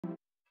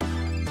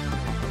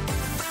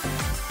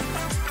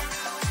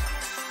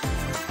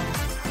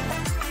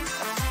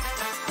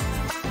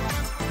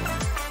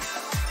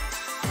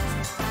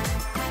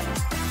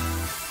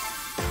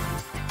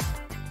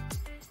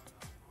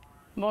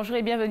Bonjour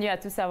et bienvenue à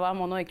Tout savoir.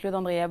 Mon nom est Claude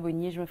Andrea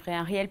Bonnier. Je me ferai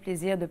un réel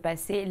plaisir de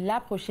passer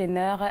la prochaine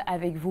heure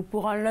avec vous.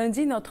 Pour un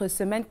lundi, notre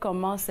semaine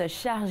commence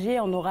chargée.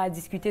 On aura à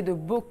discuter de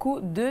beaucoup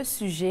de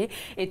sujets.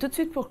 Et tout de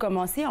suite, pour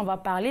commencer, on va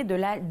parler de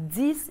la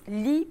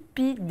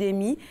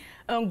dyslipidémie.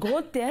 Un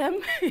gros terme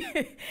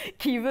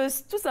qui veut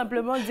tout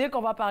simplement dire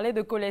qu'on va parler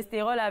de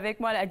cholestérol avec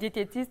moi, la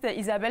diététiste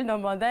Isabelle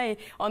Normandin. Et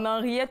on en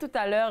riait tout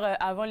à l'heure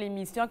avant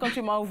l'émission. Quand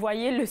tu m'as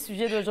envoyé le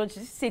sujet d'aujourd'hui, je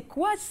me suis dit, c'est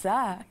quoi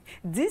ça?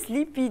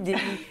 Dyslipidémie.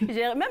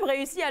 J'ai même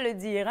réussi à le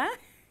dire, hein?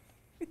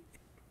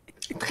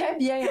 Très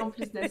bien en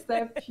plus de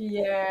ça. Puis,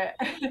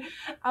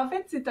 en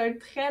fait, c'est un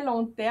très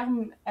long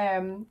terme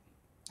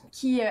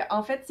qui,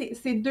 en fait,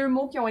 c'est deux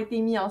mots qui ont été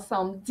mis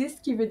ensemble.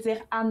 Dys qui veut dire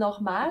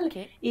anormal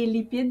et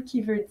lipide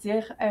qui veut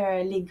dire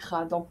les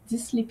gras. Donc,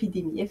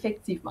 dyslipidémie,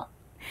 effectivement.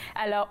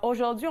 Alors,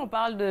 aujourd'hui, on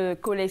parle de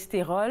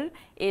cholestérol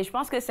et je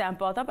pense que c'est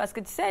important parce que,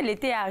 tu sais,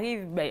 l'été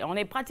arrive, ben, on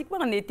est pratiquement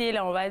en été,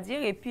 là, on va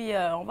dire, et puis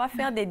on va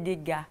faire des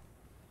dégâts.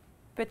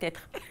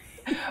 Peut-être.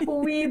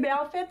 Oui, ben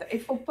en fait,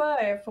 il faut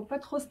pas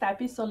trop se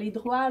taper sur les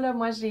doigts là.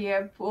 Moi, j'ai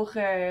pour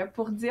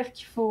dire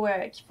qu'il faut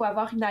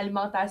avoir une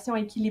alimentation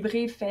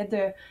équilibrée, faite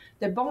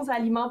de bons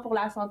aliments pour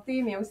la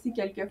santé, mais aussi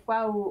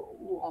quelquefois où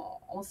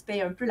on se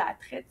paye un peu la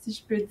traite, si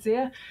je peux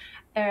dire.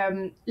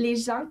 Les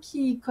gens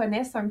qui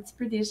connaissent un petit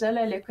peu déjà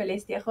là, le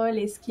cholestérol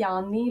et ce qui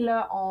en est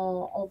là,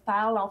 on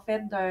parle en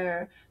fait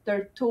d'un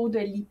taux de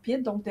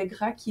lipides, donc de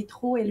gras qui est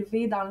trop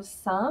élevé dans le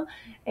sang.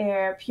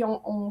 Puis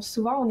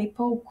souvent on n'est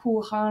pas au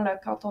courant là,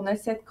 quand on a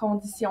cette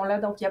condition-là.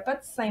 Donc il n'y a pas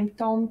de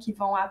symptômes qui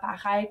vont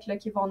apparaître là,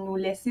 qui vont nous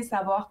laisser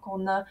savoir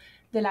qu'on a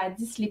de la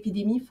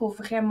dyslipidémie. Il faut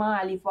vraiment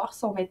aller voir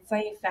son médecin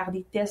et faire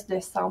des tests de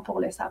sang pour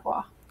le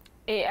savoir.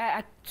 Et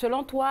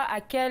selon toi,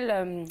 à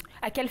quelle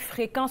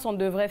fréquence on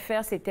devrait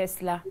faire ces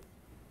tests-là?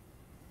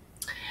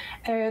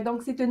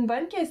 Donc, c'est une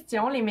bonne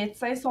question. Les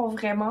médecins sont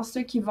vraiment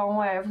ceux qui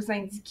vont vous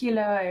indiquer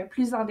là,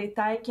 plus en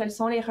détail quelles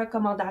sont les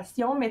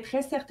recommandations, mais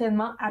très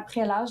certainement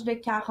après l'âge de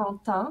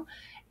 40 ans.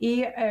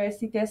 Et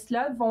ces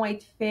tests-là vont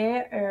être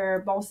faits,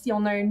 si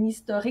on a un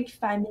historique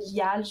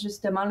familial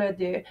justement là,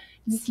 de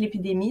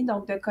dyslipidémie,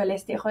 donc de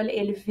cholestérol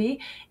élevé,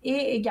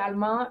 et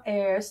également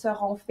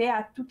seront faits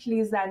à toutes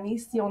les années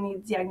si on est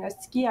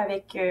diagnostiqué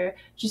avec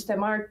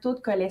justement un taux de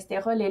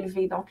cholestérol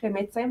élevé. Donc, le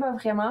médecin va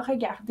vraiment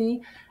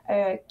regarder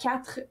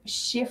 4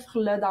 chiffres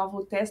là, dans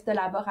vos tests de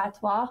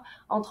laboratoire,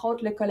 entre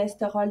autres le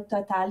cholestérol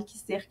total qui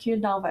circule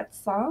dans votre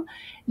sang,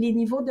 les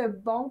niveaux de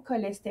bon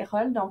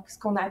cholestérol, donc ce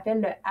qu'on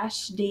appelle le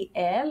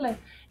HDL,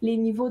 les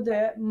niveaux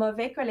de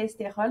mauvais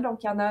cholestérol,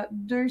 donc il y en a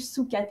 2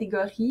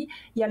 sous-catégories,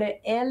 il y a le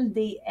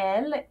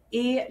LDL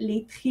et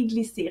les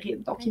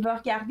triglycérides. Donc, il va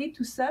regarder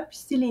tout ça, puis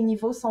si les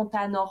niveaux sont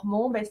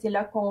anormaux, ben c'est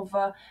là qu'on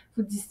va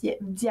vous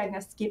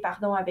diagnostiquer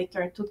avec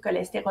un taux de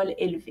cholestérol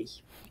élevé.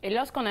 Et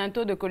lorsqu'on a un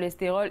taux de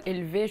cholestérol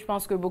élevé, je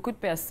pense que beaucoup de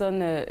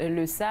personnes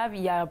le savent,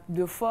 il y a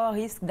de forts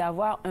risques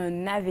d'avoir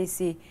un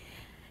AVC.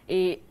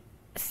 Et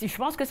je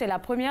pense que c'est la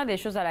première des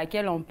choses à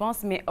laquelle on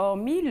pense, mais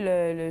hormis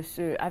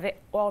l'AVC,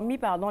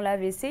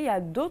 il y a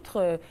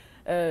d'autres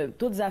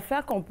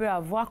affaires qu'on peut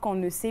avoir qu'on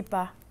ne sait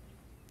pas.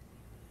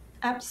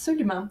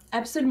 Absolument,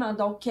 absolument.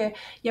 Donc, il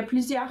y a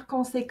plusieurs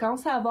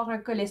conséquences à avoir un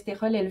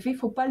cholestérol élevé. Il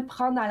faut pas le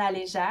prendre à la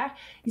légère.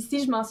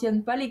 Ici, je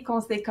mentionne pas les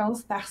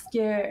conséquences parce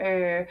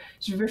que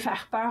je veux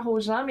faire peur aux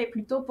gens, mais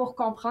plutôt pour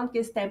comprendre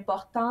que c'est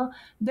important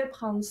de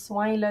prendre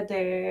soin là,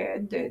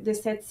 de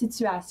cette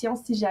situation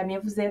si jamais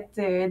vous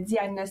êtes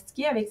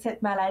diagnostiqué avec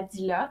cette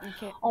maladie-là.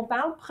 Okay. On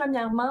parle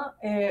premièrement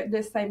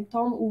de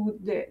symptômes ou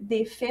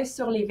d'effets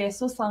sur les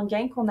vaisseaux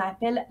sanguins qu'on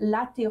appelle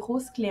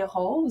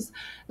l'athérosclérose.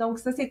 Donc,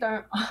 ça, c'est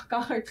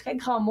encore un très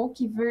grand mot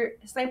qui veut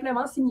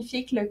simplement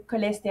signifier que le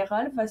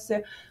cholestérol va se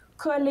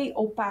coller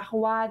aux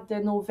parois de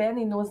nos veines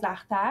et nos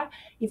artères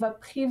et va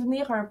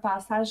prévenir un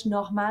passage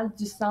normal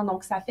du sang.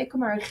 Donc, ça fait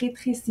comme un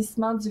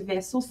rétrécissement du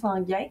vaisseau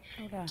sanguin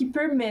qui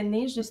peut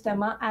mener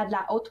justement à de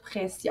la haute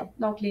pression.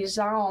 Donc, les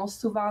gens ont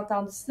souvent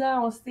entendu ça.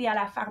 On sait, à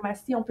la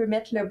pharmacie, on peut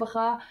mettre le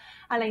bras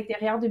à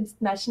l'intérieur d'une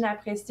petite machine à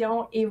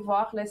pression et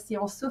voir là, si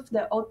on souffre de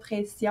haute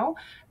pression.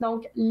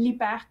 Donc,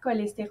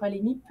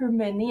 l'hypercholestérolémie peut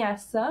mener à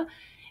ça.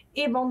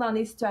 Et bon, dans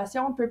des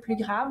situations un peu plus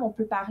graves, on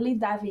peut parler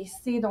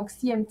d'AVC. Donc,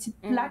 s'il y a une petite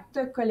plaque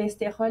de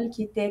cholestérol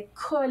qui était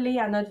collée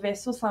à notre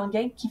vaisseau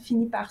sanguin, qui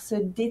finit par se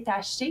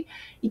détacher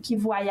et qui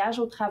voyage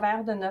au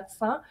travers de notre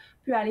sang,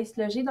 peut aller se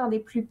loger dans des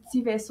plus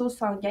petits vaisseaux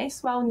sanguins,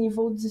 soit au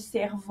niveau du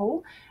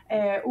cerveau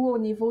ou au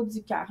niveau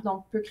du cœur.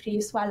 Donc, peut créer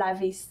soit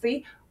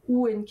l'AVC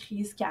ou une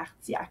crise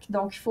cardiaque.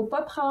 Donc, il faut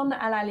pas prendre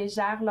à la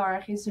légère là, un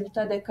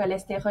résultat de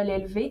cholestérol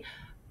élevé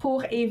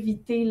pour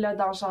éviter là,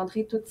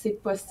 d'engendrer toutes ces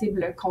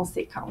possibles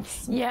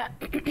conséquences. Il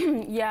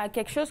y a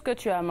quelque chose que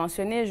tu as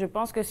mentionné, je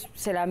pense que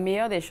c'est la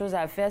meilleure des choses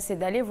à faire, c'est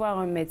d'aller voir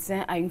un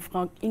médecin à une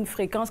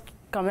fréquence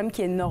quand même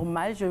qui est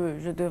normale,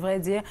 je devrais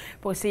dire,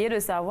 pour essayer de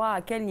savoir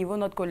à quel niveau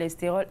notre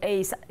cholestérol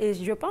est. Et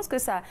je pense que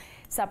ça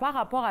part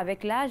rapport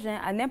avec l'âge. Hein.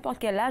 À n'importe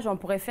quel âge, on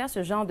pourrait faire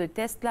ce genre de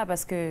test-là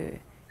parce que...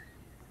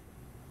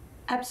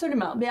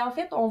 Absolument. Mais en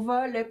fait, on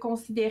va le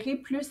considérer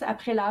plus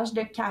après l'âge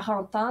de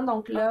 40 ans.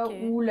 Donc là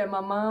où le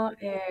moment,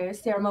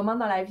 c'est un moment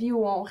dans la vie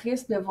où on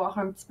risque de voir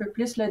un petit peu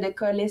plus là, de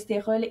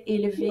cholestérol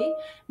élevé,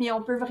 mais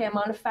on peut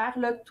vraiment le faire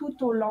là,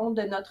 tout au long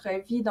de notre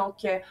vie. Donc,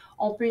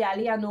 on peut y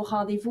aller à nos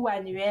rendez-vous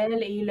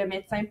annuels et le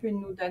médecin peut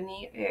nous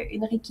donner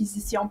une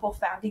réquisition pour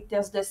faire des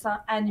tests de sang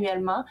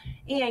annuellement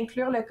et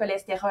inclure le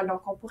cholestérol.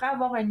 Donc, on pourrait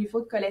avoir un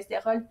niveau de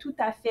cholestérol tout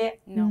à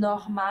fait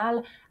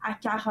normal à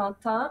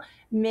 40 ans,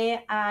 mais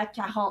à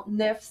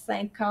 49,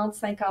 50,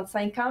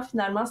 55 ans,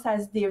 finalement, ça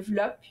se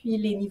développe, puis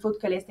les niveaux de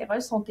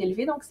cholestérol sont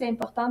élevés, donc c'est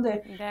important de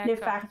les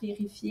faire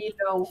vérifier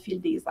là, au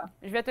fil des ans.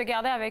 Je vais te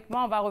garder avec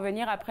moi, on va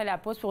revenir après la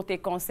pause pour tes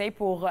conseils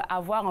pour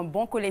avoir un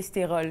bon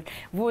cholestérol.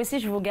 Vous aussi,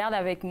 je vous garde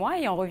avec moi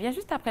et on revient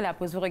juste après la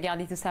pause. Vous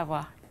regardez Tout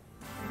savoir.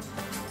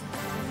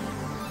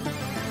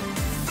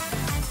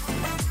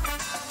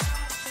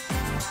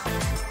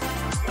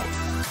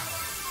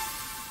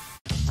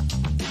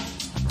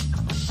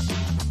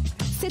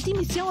 Cette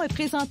émission est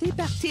présentée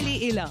par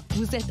Télé Élan.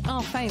 Vous êtes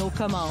enfin aux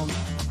commandes.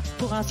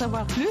 Pour en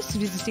savoir plus,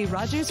 visitez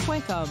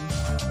rogers.com.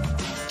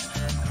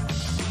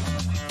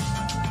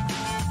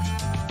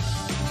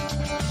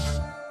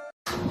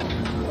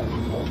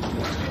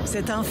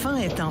 Cet enfant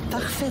est en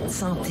parfaite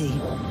santé.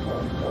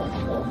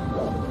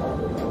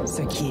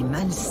 Ce qui est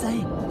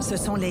malsain, ce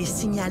sont les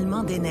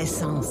signalements des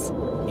naissances.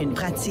 Une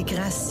pratique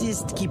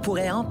raciste qui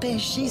pourrait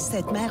empêcher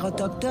cette mère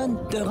autochtone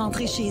de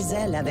rentrer chez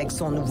elle avec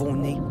son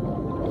nouveau-né.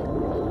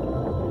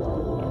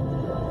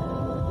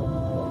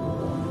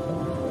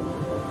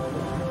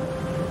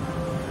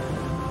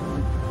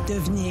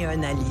 Devenez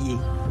un allié.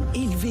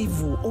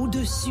 Élevez-vous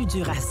au-dessus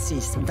du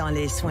racisme dans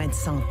les soins de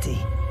santé.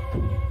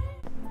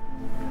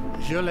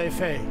 Je l'ai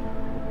fait.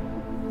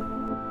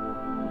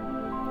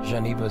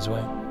 J'en ai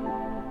besoin.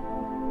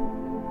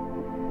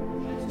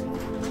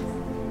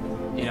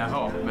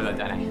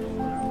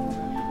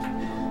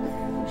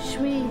 Je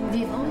suis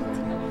vivante.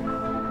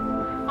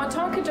 En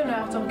tant que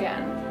donneur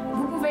d'organes,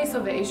 vous pouvez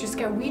sauver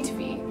jusqu'à 8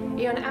 vies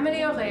et en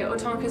améliorer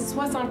autant que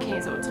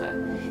 75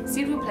 autres.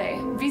 S'il vous plaît,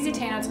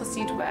 visitez notre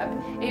site web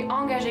et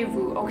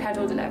engagez-vous au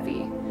cadeau de la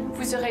vie.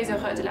 Vous serez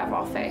heureux de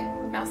l'avoir fait.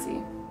 Merci.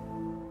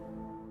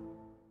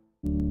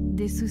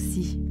 Des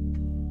soucis,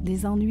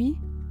 des ennuis,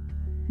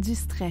 du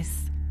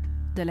stress,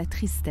 de la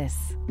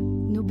tristesse.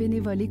 Nos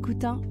bénévoles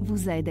écoutants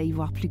vous aident à y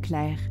voir plus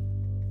clair.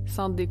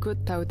 Centre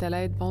d'écoute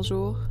Taotalette,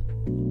 bonjour.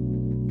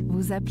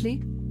 Vous appelez,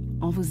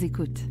 on vous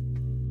écoute.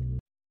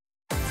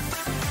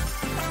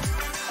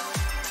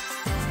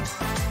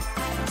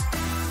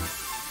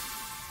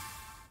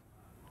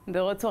 De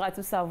retour à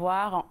Tout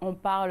savoir, on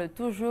parle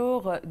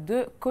toujours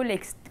de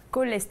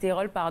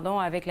cholestérol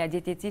avec la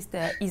diététiste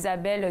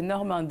Isabelle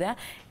Normandin.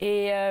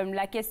 Et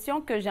la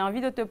question que j'ai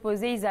envie de te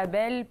poser,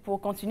 Isabelle,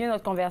 pour continuer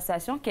notre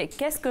conversation,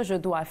 qu'est-ce que je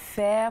dois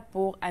faire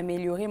pour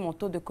améliorer mon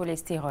taux de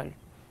cholestérol?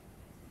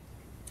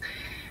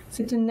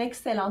 C'est une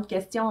excellente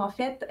question. En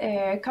fait,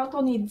 quand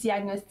on est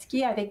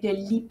diagnostiqué avec de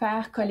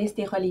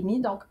l'hypercholestérolémie,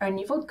 donc un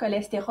niveau de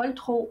cholestérol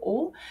trop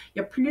haut, il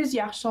y a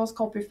plusieurs choses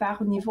qu'on peut faire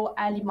au niveau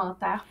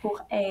alimentaire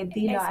pour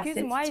aider là, à cette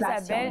situation. Excuse-moi,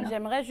 Isabelle,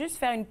 j'aimerais juste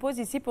faire une pause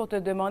ici pour te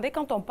demander,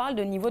 quand on parle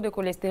de niveau de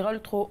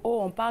cholestérol trop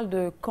haut, on parle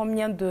de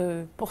combien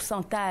de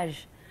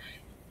pourcentage?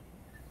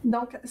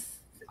 Donc,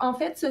 en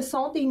fait, ce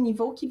sont des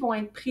niveaux qui vont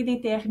être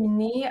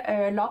prédéterminés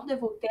lors de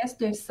vos tests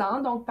de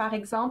sang. Donc, par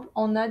exemple,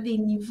 on a des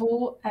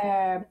niveaux,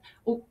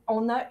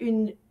 on a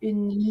une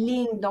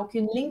ligne, donc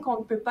une ligne qu'on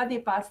ne peut pas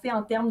dépasser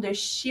en termes de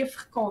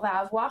chiffres qu'on va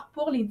avoir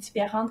pour les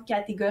différentes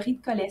catégories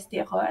de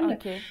cholestérol.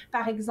 Okay.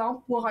 Par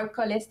exemple, pour un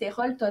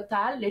cholestérol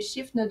total, le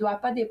chiffre ne doit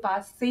pas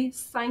dépasser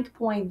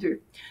 5,2.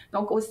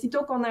 Donc,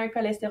 aussitôt qu'on a un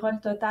cholestérol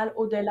total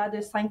au-delà de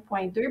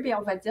 5,2, bien,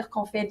 on va dire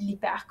qu'on fait de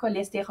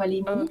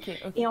l'hypercholestérolémie. Okay.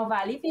 Et on va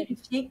aller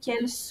vérifier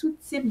quel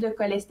sous-type de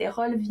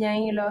cholestérol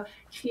vient là,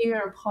 créer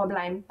un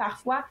problème.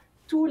 Parfois,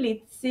 tous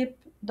les types,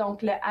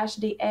 donc le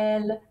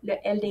HDL, le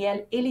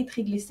LDL et les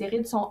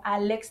triglycérides sont à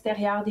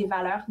l'extérieur des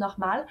valeurs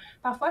normales.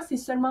 Parfois, c'est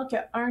seulement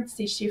qu'un de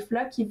ces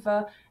chiffres-là qui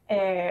va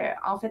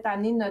en fait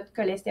amener notre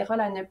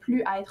cholestérol à ne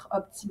plus être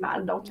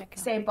optimal. Donc,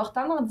 c'est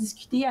important d'en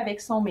discuter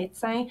avec son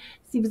médecin.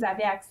 Si vous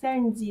avez accès à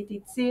une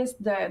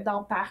diététiste,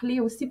 d'en parler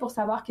aussi pour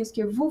savoir qu'est-ce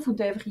que vous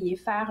devriez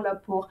faire là,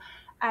 pour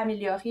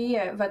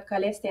améliorer votre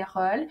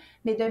cholestérol.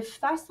 Mais de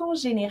façon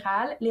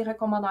générale, les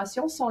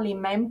recommandations sont les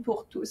mêmes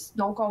pour tous.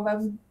 Donc, on va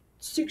vous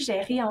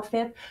suggérer en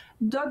fait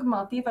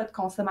d'augmenter votre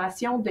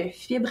consommation de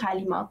fibres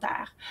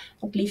alimentaires.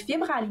 Donc, les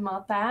fibres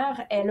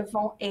alimentaires, elles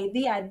vont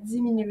aider à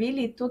diminuer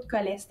les taux de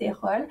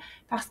cholestérol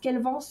parce qu'elles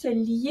vont se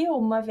lier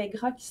aux mauvais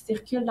gras qui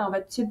circulent dans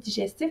votre tube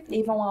digestif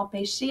et vont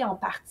empêcher en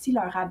partie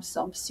leur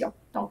absorption.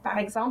 Donc, par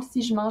exemple,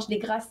 si je mange des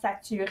gras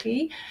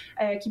saturés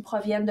qui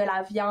proviennent de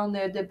la viande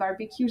de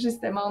barbecue,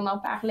 justement, on en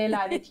parlait là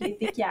avec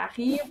l'été qui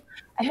arrive.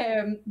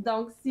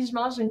 Donc, si je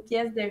mange une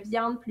pièce de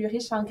viande plus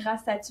riche en gras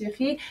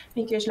saturés,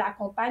 mais que je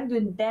l'accompagne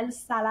d'une belle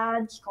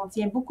salade qui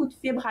contient beaucoup de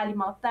fibres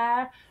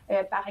alimentaires,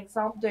 par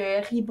exemple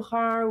de riz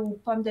brun ou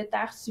pommes de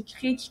terre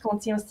sucrées qui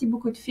contient aussi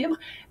beaucoup de fibres,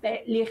 bien,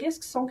 les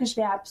risques sont que je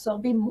vais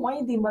absorber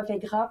moins des mauvais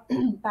gras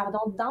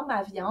dans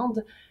ma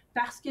viande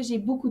parce que j'ai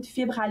beaucoup de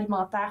fibres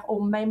alimentaires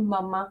au même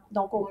moment,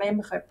 donc au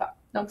même repas.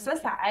 Donc ça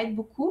aide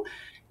beaucoup.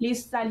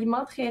 Les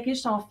aliments très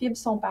riches en fibres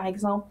sont par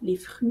exemple les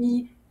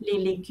fruits, les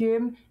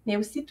légumes, mais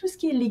aussi tout ce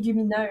qui est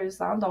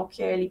légumineuse, hein, donc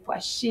les pois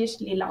chiches,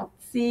 les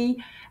lentilles.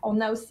 On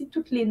a aussi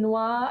toutes les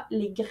noix,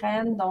 les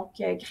graines, donc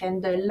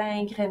graines de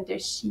lin, graines de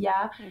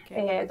chia.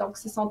 Donc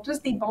ce sont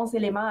tous des bons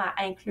éléments à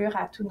inclure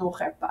à tous nos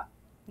repas.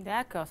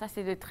 D'accord, ça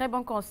c'est de très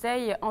bons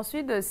conseils.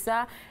 Ensuite de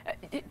ça,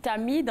 tu as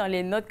mis dans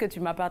les notes que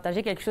tu m'as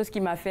partagé quelque chose qui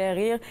m'a fait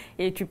rire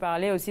et tu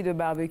parlais aussi de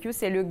barbecue.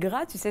 C'est le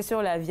gras, tu sais,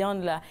 sur la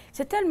viande là.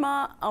 C'est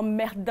tellement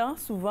emmerdant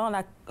souvent.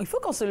 Il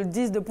faut qu'on se le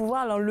dise de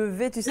pouvoir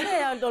l'enlever. Tu sais,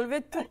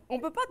 d'enlever tout. On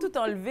peut pas tout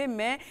enlever,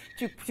 mais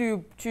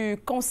tu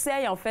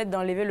conseilles en fait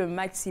d'enlever le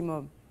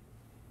maximum.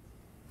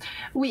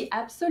 Oui,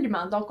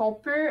 absolument. Donc, on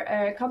peut,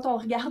 quand on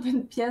regarde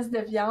une pièce de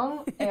viande,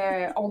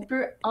 on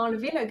peut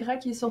enlever le gras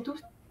qui est surtout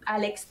à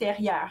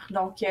l'extérieur.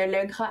 Donc,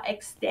 le gras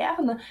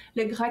externe,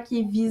 le gras qui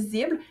est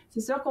visible,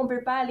 c'est sûr qu'on ne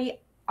peut pas aller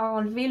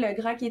enlever le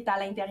gras qui est à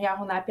l'intérieur.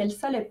 On appelle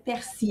ça le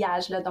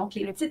persillage, là. Donc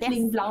les petites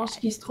lignes blanches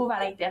qui se trouvent à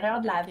l'intérieur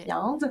de la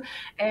viande.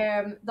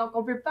 Donc,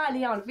 on ne peut pas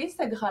aller enlever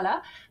ce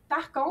gras-là.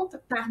 Par contre,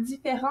 par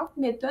différentes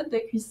méthodes de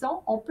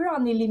cuisson, on peut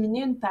en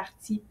éliminer une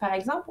partie. Par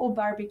exemple, au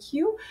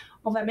barbecue,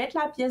 on va mettre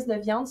la pièce de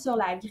viande sur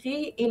la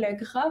grille et le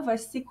gras va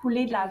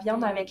s'écouler de la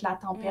viande avec la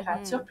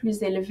température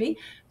plus élevée.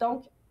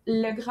 Donc,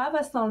 le gras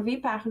va s'enlever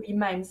par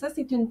lui-même. Ça,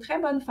 c'est une très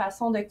bonne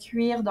façon de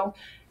cuire. Donc,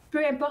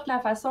 peu importe la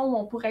façon où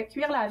on pourrait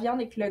cuire la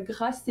viande et que le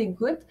gras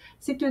s'égoutte,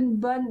 c'est une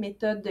bonne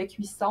méthode de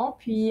cuisson.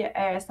 Puis,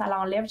 ça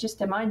l'enlève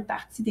justement une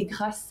partie des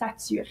gras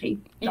saturés.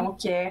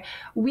 Donc,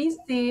 oui,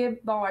 c'est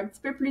bon, un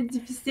petit peu plus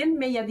difficile,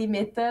 mais il y a des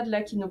méthodes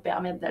là, qui nous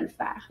permettent de le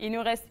faire. Il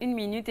nous reste 1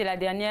 minute et la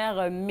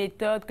dernière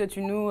méthode que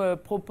tu nous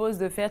proposes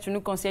de faire, tu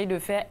nous conseilles de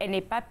faire, elle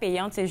n'est pas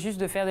payante, c'est juste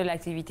de faire de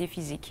l'activité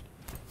physique.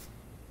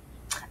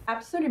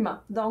 Absolument.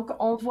 Donc,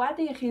 on voit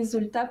des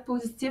résultats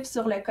positifs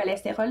sur le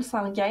cholestérol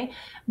sanguin,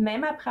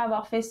 même après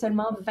avoir fait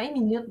seulement 20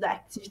 minutes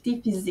d'activité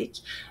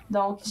physique.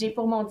 Donc, j'ai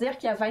pour mon dire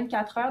qu'il y a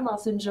 24 heures dans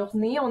une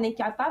journée, on est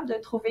capable de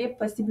trouver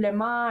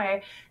possiblement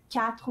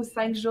 4 ou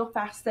 5 jours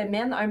par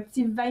semaine, un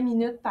petit 20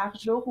 minutes par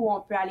jour où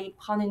on peut aller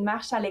prendre une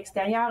marche à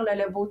l'extérieur. Là,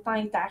 le beau temps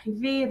est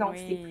arrivé, donc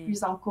c'est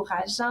plus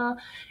encourageant.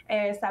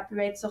 Ça peut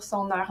être sur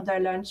son heure de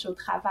lunch au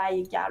travail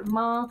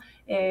également.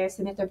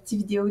 Se mettre un petit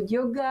vidéo de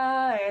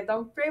yoga.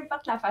 Donc, peu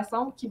importe la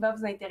façon qui va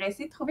vous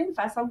intéresser, trouvez une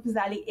façon que vous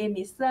allez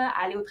aimer ça.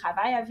 Aller au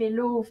travail à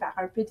vélo, faire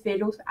un peu de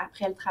vélo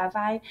après le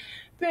travail.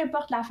 Peu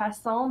importe la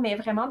façon, mais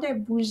vraiment de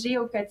bouger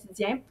au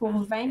quotidien pour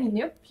 20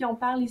 minutes. Puis, on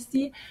parle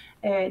ici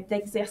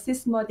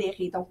d'exercices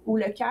modérés, donc où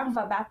le cœur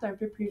va battre un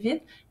peu plus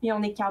vite, mais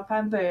on est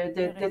capable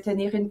de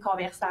tenir une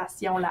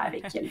conversation là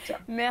avec quelqu'un.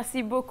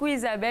 Merci beaucoup,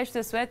 Isabelle. Je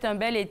te souhaite un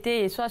bel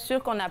été et sois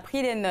sûre qu'on a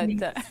pris les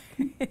notes.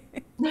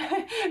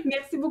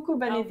 Merci beaucoup.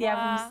 Bon été à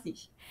vous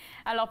aussi.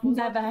 Alors,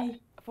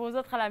 pour vous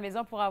autres à la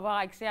maison, pour avoir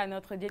accès à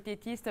notre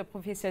diététiste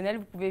professionnel,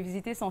 vous pouvez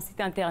visiter son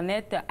site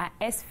internet à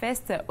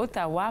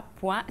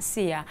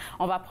sfestottawa.ca.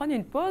 On va prendre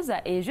une pause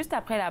et juste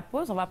après la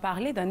pause, on va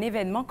parler d'un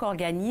événement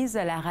qu'organise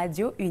la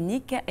radio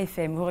Unique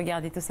FM. Vous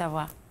regardez Tout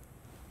savoir.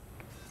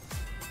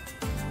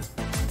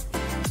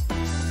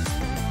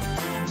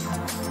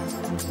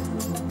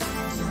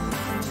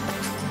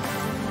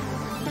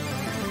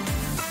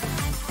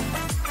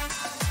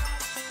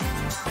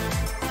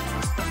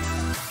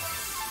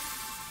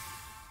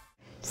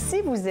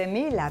 Si vous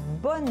aimez la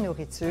bonne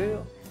nourriture,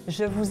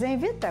 je vous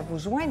invite à vous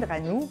joindre à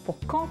nous pour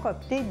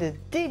concocter de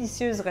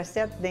délicieuses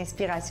recettes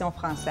d'inspiration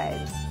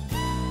française.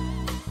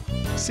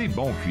 C'est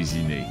bon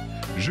cuisiner.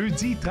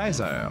 Jeudi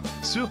 13h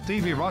sur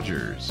TV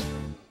Rogers.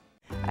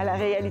 À la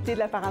réalité de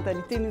la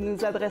parentalité, nous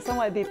nous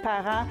adressons à des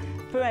parents,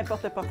 peu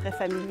importe le portrait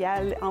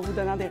familial, en vous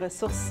donnant des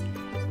ressources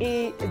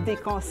et des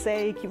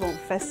conseils qui vont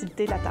vous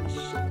faciliter la tâche.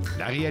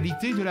 La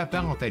réalité de la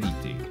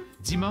parentalité.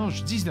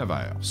 Dimanche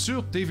 19h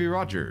sur TV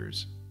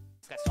Rogers.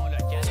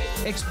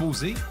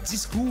 Exposés,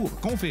 discours,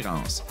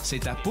 conférences,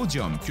 c'est à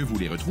Podium que vous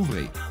les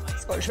retrouverez.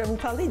 Je vais vous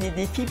parler des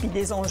défis et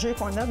des enjeux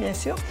qu'on a, bien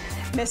sûr,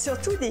 mais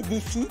surtout des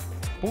défis.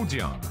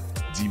 Podium,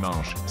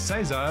 dimanche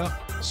 16h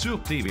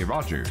sur TV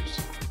Rogers.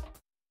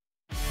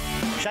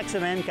 Chaque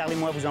semaine, Carl et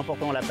moi vous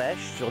emportons la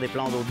pêche sur des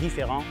plans d'eau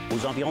différents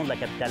aux environs de la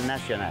capitale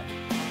nationale.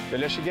 De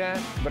l'Ochigan,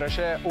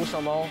 brochet au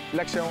saumon,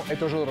 l'action est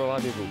toujours au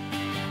rendez-vous.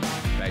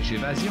 Pêche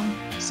Évasion,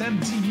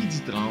 samedi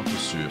 12h30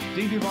 sur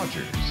TV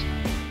Rogers.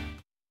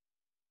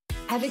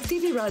 Avec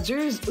TV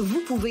Rogers,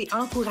 vous pouvez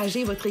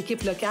encourager votre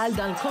équipe locale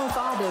dans le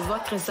confort de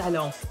votre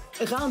salon.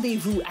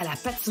 Rendez-vous à la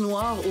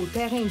patinoire, au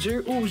terrain de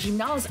jeu ou au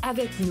gymnase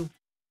avec nous.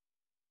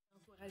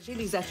 Encouragez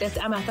les athlètes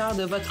amateurs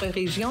de votre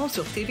région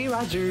sur TV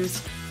Rogers.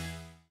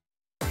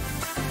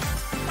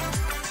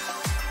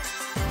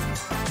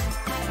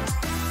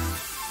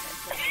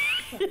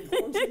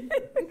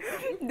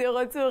 De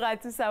retour à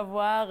Tout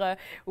savoir.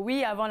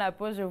 Oui, avant la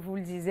pause, je vous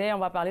le disais, on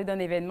va parler d'un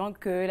événement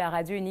que la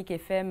radio Unique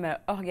FM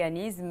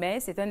organise, mais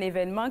c'est un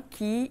événement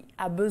qui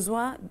a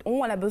besoin,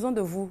 on a besoin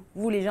de vous,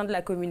 les gens de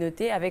la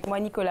communauté, avec moi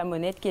Nicolas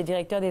Monette, qui est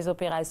directeur des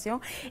opérations,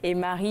 et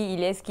Marie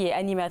Hilès, qui est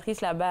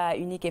animatrice là-bas à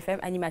Unique FM,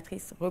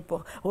 animatrice,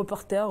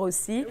 reporter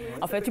aussi.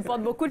 En fait, tu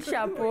portes beaucoup de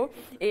chapeaux.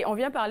 Et on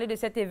vient parler de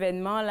cet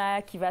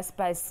événement-là qui va se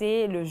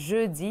passer le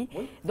jeudi.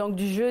 Oui. Donc,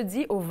 du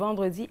jeudi au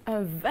vendredi,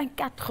 un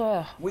 24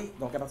 heures. Oui,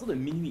 donc à partir de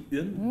minuit 1,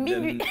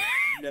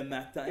 le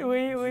matin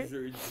du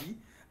jeudi,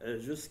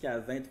 jusqu'à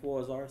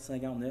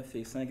 23h59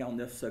 et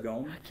 59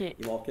 secondes. Okay.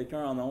 Il va y avoir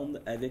quelqu'un en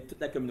onde avec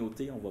toute la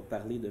communauté. On va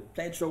parler de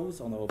plein de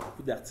choses. On aura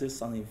beaucoup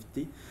d'artistes en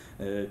invité.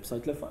 Puis ça va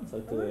être le fun. Ça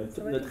va être,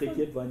 toute notre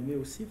équipe va animer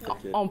aussi.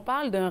 On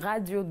parle d'un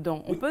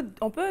radiodon. Oui.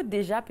 On peut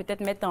déjà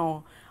peut-être mettre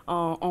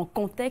en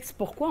contexte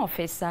pourquoi on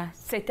fait ça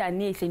cette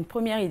année. C'est une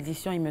première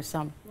édition, il me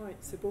semble. Oui,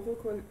 c'est pour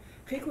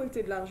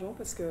récolter de l'argent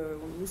parce que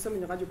nous sommes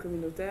une radio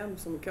communautaire, nous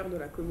sommes au cœur de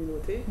la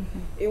communauté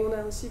et on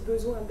a aussi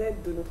besoin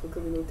d'aide de notre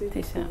communauté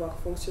pour pouvoir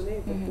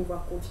fonctionner, pour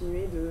pouvoir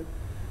continuer de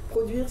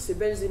produire ces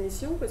belles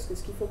émissions parce que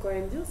ce qu'il faut quand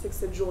même dire, c'est que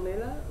cette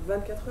journée-là,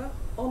 24 heures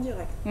en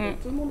direct. Donc,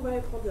 tout le monde va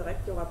être en direct,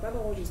 il n'y aura pas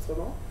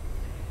d'enregistrement.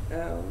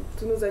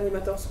 Tous nos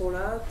animateurs seront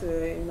là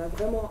et on a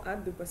vraiment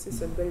hâte de passer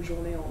cette belle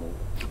journée en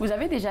ondes. Vous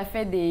avez déjà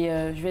fait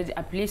des, je vais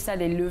appeler ça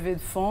des levées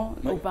de fonds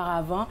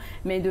auparavant,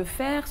 mais de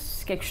faire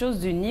quelque chose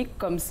d'unique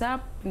comme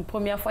ça, une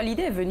première fois,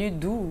 l'idée est venue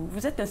d'où?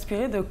 Vous êtes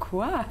inspiré de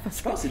quoi?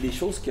 Je pense que c'est des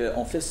choses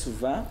qu'on fait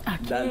souvent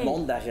dans le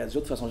monde de la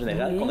radio de façon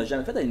générale, qu'on n'a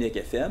jamais fait à Unique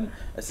FM.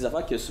 C'est des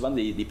affaires que souvent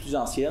des plus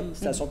anciennes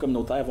stations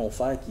communautaires vont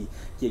faire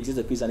qui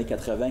existent depuis les années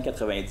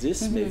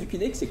 80-90. Mais vu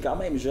qu'Unique, c'est quand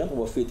même jeune, on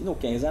va fêter nos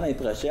 15 ans l'année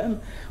prochaine,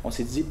 on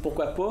s'est dit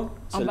pourquoi pas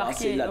se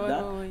lancer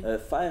là-dedans,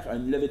 faire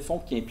une levée de fonds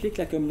qui implique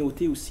la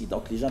communauté aussi.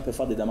 Donc les gens peuvent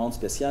faire des demandes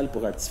spéciales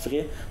pour un petit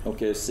frais.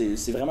 Donc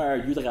c'est vraiment un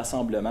lieu de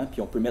rassemblement,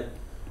 puis on peut mettre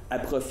à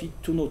profit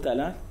tous nos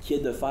talents, qui est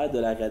de faire de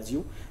la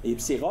radio. Et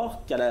c'est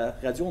rare qu'à la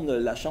radio, on a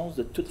la chance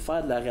de tout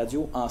faire de la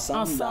radio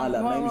ensemble dans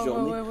la même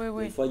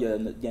journée. Des fois, il y a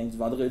notre gang du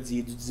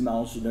vendredi, du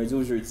dimanche, du lundi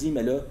au jeudi,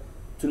 mais là,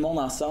 tout le monde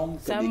ensemble.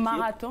 C'est un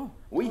marathon.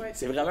 Oui,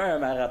 c'est vraiment un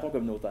marathon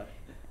communautaire.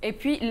 Et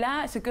puis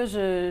là, ce que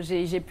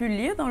j'ai pu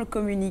lire dans le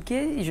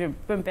communiqué, je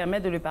peux me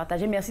permettre de le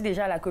partager. Merci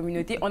déjà à la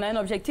communauté. On a un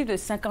objectif de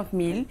 50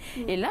 000.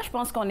 Et là, je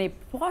pense qu'on est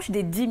proche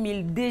des 10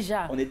 000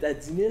 déjà. On est à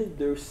 10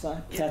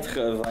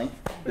 280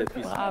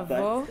 depuis ce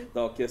matin.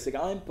 Donc, c'est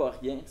quand même pas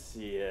rien.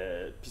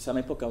 Puis ça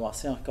n'a même pas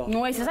commencé encore.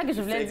 Oui, c'est ça que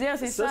je voulais dire,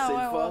 c'est ça. C'est le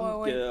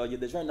fun. Il y a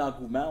déjà un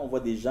engouement. On voit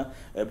des gens,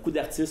 beaucoup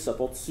d'artistes se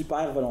portent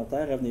super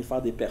volontaires à venir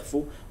faire des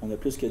perfos. On a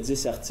plus que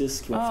 10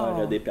 artistes qui vont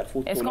faire des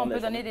perfos. Est-ce qu'on peut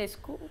donner des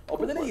scoops? On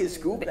peut donner des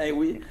scoops, ben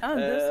oui.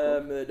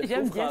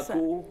 Le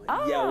Franco,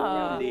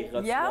 Yao, les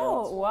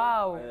Rejoignez-nous,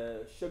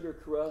 Sugar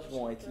Crush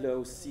vont être là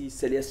aussi,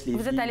 Céleste Lévy.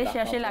 Vous êtes allé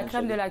chercher la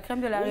crème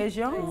de la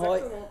région? Oui.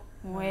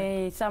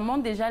 Oui, ça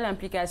montre déjà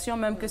l'implication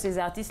même que ces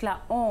artistes-là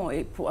ont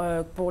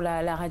pour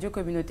la radio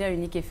communautaire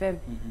Unique FM.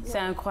 C'est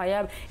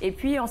incroyable. Et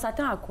puis, on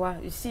s'attend à quoi?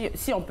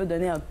 Si on peut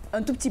donner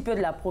un tout petit peu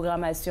de la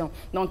programmation.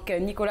 Donc,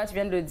 Nicolas, tu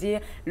viens de le dire,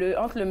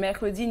 entre le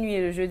mercredi nuit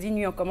et le jeudi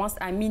nuit, on commence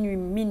à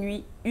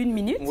minuit 1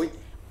 minute. Oui.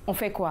 On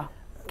fait quoi?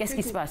 Qu'est-ce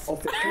qui se passe? On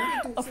fait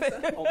tout.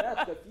 On met à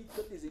profit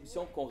toutes les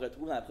émissions qu'on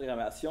retrouve dans la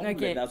programmation,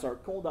 mais dans un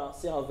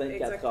condensé en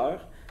 24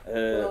 heures.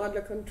 On aura de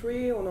la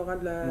country, on aura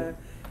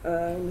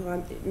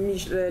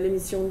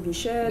l'émission de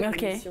Michel,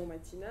 l'émission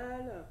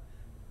matinale.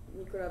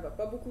 Nicolas va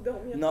pas beaucoup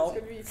dormir parce que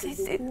lui, il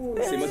fait beaucoup.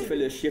 C'est moi qui fais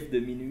le chiffre de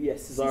minuit à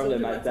 6 h le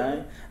matin.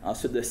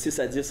 Ensuite, de 6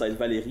 à 10, ça va être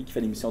Valérie qui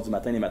fait l'émission du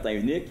matin, les matins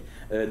uniques.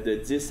 De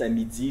 10 à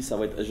midi, ça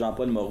va être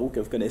Jean-Paul Moreau,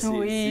 que vous connaissez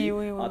ici.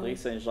 André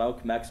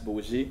Saint-Jacques, Max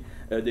Beaugé.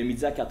 De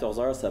midi à 14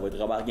 h, ça va être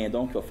Robert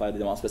Guindon qui va faire des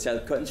demandes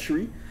spéciales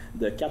country.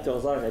 De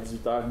 14 h à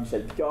 18 h,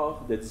 Michel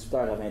Picard. De 18 h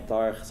à 20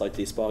 h, ça va être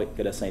les sports avec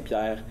Nicolas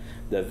Saint-Pierre.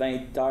 De 20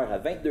 h à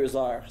 22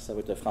 h, ça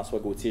va être François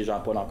Gauthier et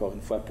Jean-Paul encore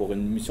une fois pour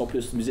une émission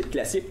plus musique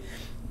classique.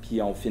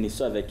 Puis on finit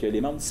ça avec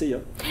les membres du CA.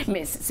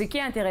 Mais ce qui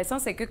est intéressant,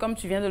 c'est que, comme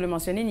tu viens de le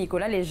mentionner,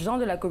 Nicolas, les gens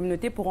de la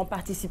communauté pourront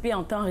participer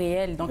en temps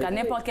réel. Donc, à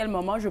n'importe quel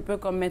moment, je peux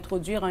comme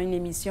m'introduire à une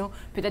émission,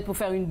 peut-être pour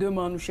faire une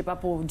demande ou je sais pas,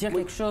 pour dire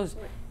quelque chose.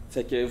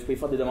 Fait que vous pouvez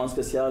faire des demandes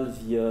spéciales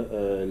via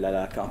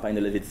la campagne de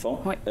levée de fonds.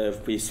 Vous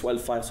pouvez soit le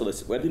faire sur le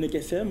site web d'Unique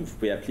FM, vous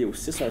pouvez appeler au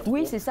 613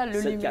 oui, c'est ça, le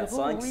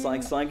 745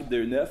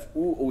 5529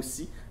 ou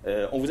aussi,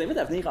 on vous invite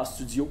à venir en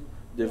studio.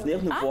 De venir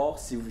nous voir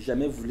si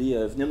jamais vous voulez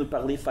venir nous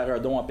parler, faire un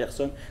don en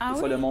personne. Des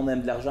fois, le monde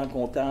aime de l'argent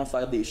comptant,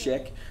 faire des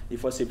chèques. Des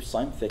fois, c'est plus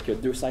simple. Fait que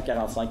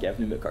 245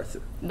 avenue MacArthur.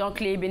 Donc,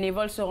 les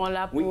bénévoles seront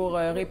là pour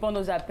répondre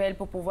aux appels,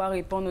 pour pouvoir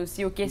répondre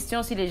aussi aux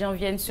questions si les gens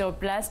viennent sur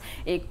place.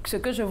 Et ce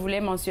que je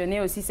voulais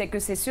mentionner aussi, c'est que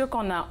c'est sûr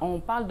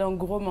on parle d'un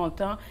gros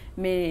montant,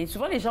 mais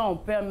souvent, les gens ont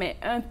peur. Mais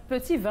un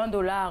petit 20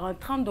 $, un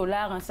 30 $,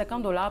 un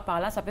 50 $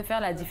 par là, ça peut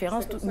faire la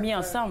différence tout mis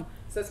ensemble.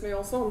 Ça se met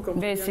ensemble, comme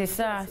c'est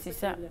ça, c'est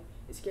ça.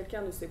 Et si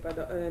quelqu'un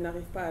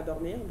n'arrive pas à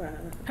dormir,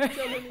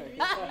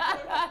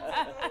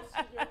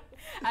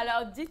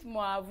 Alors,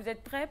 dites-moi, vous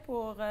êtes prêts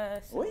pour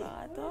ce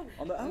marathon?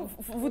 Oui.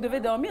 Vous devez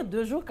dormir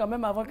 2 jours quand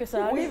même avant que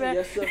ça arrive. Oui, il y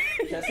a ça.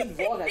 J'essaie de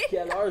voir à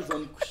quelle heure je vais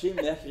me coucher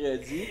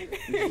mercredi.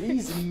 Je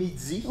vise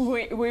midi.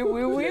 Oui. Ça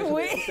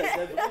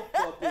devrait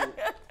pas pire.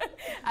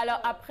 Alors,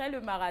 après le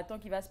marathon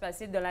qui va se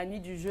passer dans la nuit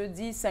du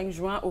jeudi 5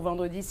 juin au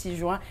vendredi 6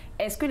 juin,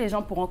 est-ce que les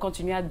gens pourront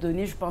continuer à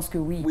donner? Je pense que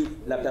oui. Oui,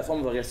 la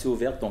plateforme va rester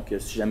ouverte, donc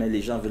si jamais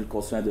les gens veulent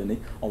continuer à donner,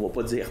 on ne va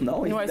pas dire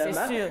non, évidemment.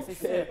 Oui,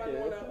 c'est sûr.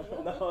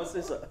 Non,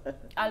 c'est ça.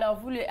 Alors,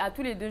 à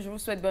tous les deux, je vous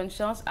souhaite bonne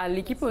chance. À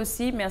l'équipe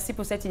aussi, merci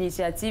pour cette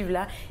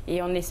initiative-là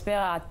et on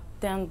espère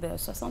atteindre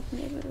 60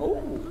 000. Oh,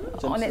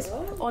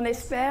 on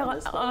espère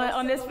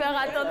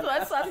atteindre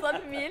 60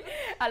 000.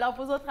 Alors,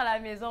 pour vous autres à la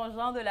maison,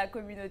 gens de la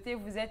communauté,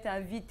 vous êtes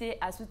invités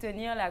à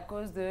soutenir la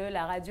cause de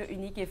la radio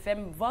unique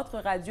FM, votre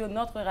radio,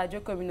 notre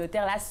radio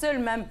communautaire, la seule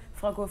même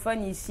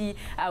francophone ici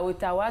à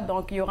Ottawa.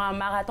 Donc, il y aura un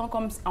marathon,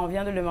 comme on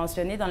vient de le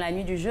mentionner, dans la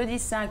nuit du jeudi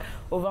 5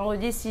 au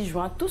vendredi 6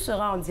 juin. Tout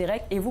sera en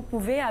direct et vous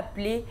pouvez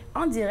appeler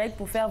en direct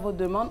pour faire vos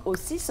demandes au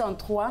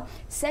 603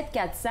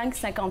 745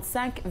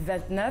 55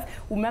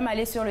 29 ou même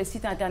aller sur le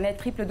site internet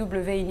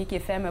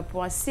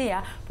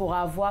www.uniquefm.ca pour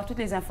avoir toutes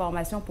les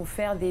informations pour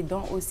faire des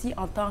dons aussi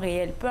en temps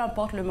réel. Peu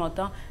importe le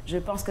montant, je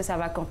pense que ça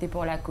va compter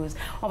pour la cause.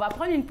 On va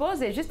prendre une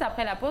pause et juste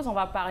après la pause, on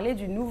va parler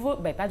du nouveau,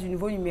 pas du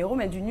nouveau numéro,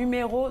 mais du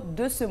numéro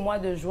de ce mois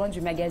de juin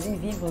du magazine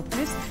Vivre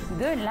Plus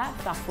de la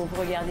Farfo.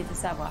 Vous regardez Tout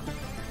savoir.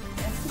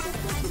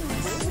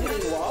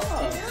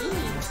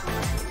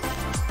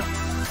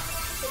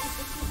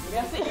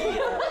 Merci.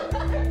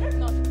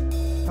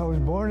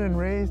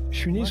 Je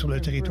suis né sur le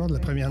territoire de la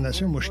Première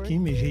Nation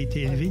Mushkim et j'ai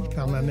été élevé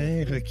par ma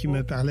mère qui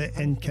me parlait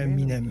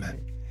Nkaminem.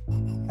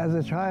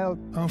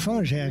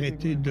 Enfant, j'ai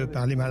arrêté de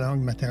parler ma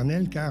langue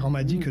maternelle car on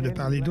m'a dit que de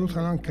parler d'autres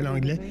langues que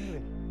l'anglais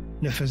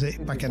ne faisait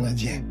pas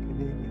canadien.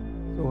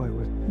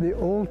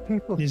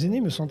 Les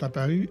aînés me sont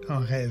apparus en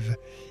rêve.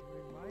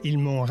 Ils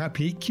m'ont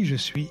rappelé qui je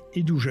suis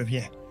et d'où je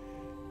viens.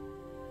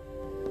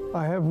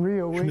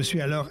 Je me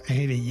suis alors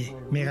réveillé.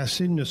 Mes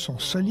racines sont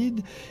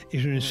solides et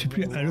je ne suis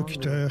plus un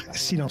locuteur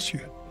silencieux.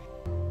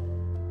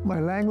 Ma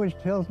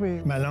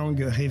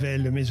langue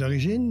révèle mes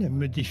origines,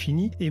 me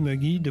définit et me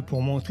guide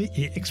pour montrer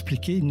et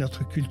expliquer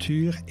notre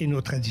culture et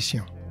nos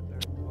traditions.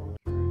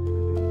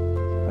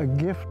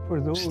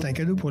 C'est un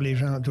cadeau pour les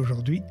gens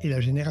d'aujourd'hui et la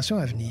génération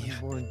à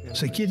venir.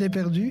 Ce qui était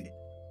perdu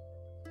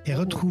est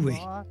retrouvé.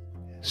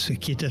 Ce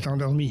qui était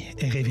endormi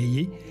est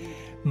réveillé.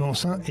 Mon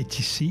sang est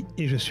ici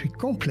et je suis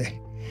complet.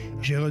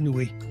 J'ai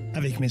renoué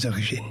avec mes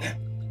origines.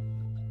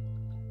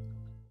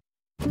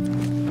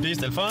 Puis,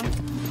 c'était le fun?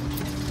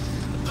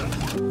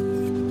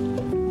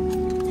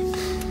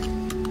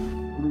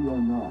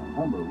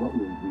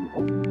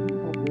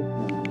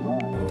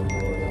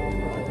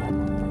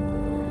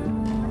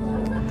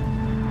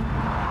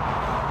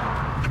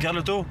 Regarde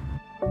l'auto.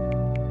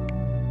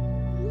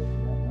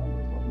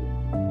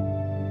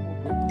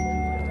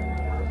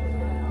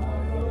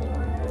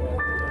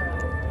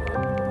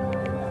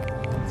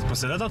 C'est pas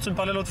celle-là dont tu me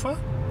parlais l'autre fois?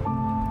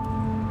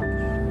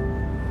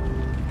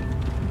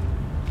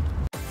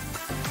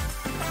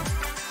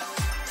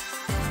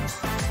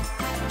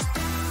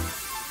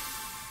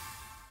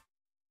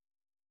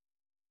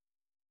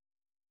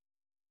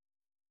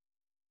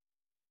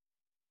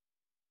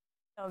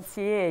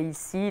 Entier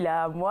ici,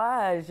 là,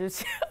 moi,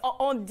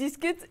 on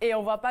discute et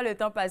on voit pas le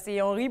temps passer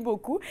et on rit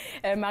beaucoup.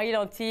 Marie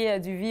Lantier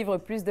du Vivre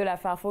Plus de la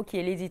Farfo, qui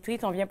est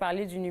l'éditrice, on vient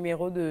parler du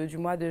numéro du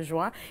mois de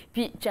juin.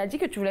 Puis, tu as dit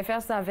que tu voulais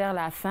faire ça vers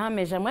la fin,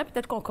 mais j'aimerais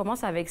peut-être qu'on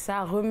commence avec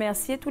ça,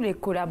 remercier tous les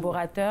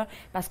collaborateurs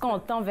parce qu'on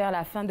tend vers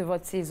la fin de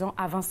votre saison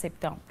avant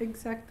septembre.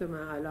 Exactement.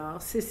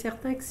 Alors, c'est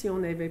certain que si on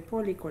n'avait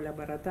pas les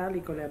collaborateurs, les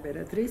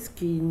collaboratrices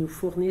qui nous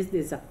fournissent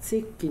des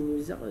articles,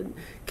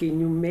 qui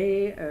nous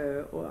met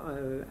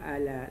à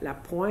la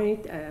pointe,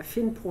 à la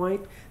fine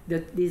pointe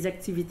des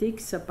activités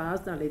qui se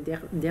passent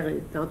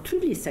dans tous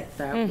les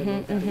secteurs de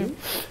l'Ontario,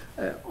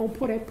 on ne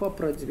pourrait pas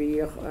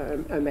produire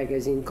un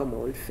magazine comme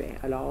on le fait.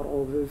 Alors,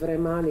 on veut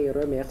vraiment les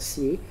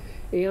remercier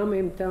et en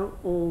même temps,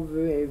 on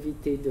veut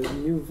inviter de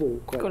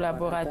nouveaux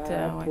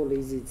collaborateurs pour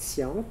les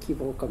éditions qui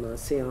vont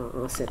commencer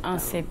en septembre. En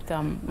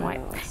septembre, oui.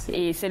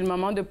 Et c'est le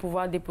moment de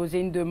pouvoir déposer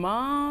une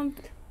demande.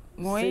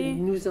 Oui. C'est de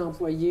nous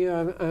envoyer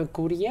un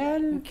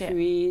courriel,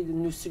 puis de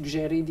nous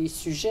suggérer des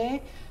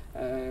sujets.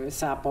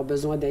 Ça n'a pas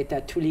besoin d'être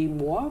à tous les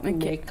mois,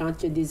 mais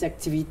quand il y a des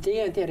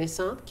activités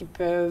intéressantes qui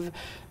peuvent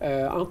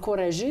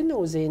encourager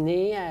nos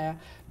aînés,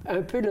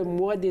 un peu le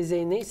mois des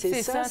aînés, c'est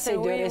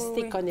de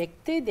rester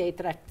connectés,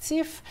 d'être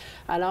actifs.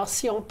 Alors,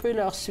 si on peut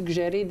leur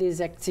suggérer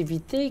des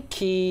activités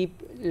qui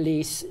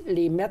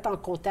les mettent en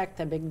contact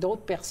avec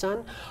d'autres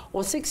personnes,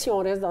 on sait que si on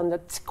reste dans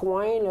notre petit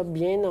coin, là,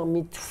 bien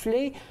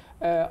emmitouflé,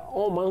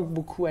 on manque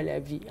beaucoup à la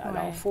vie.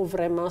 Alors, il faut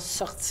vraiment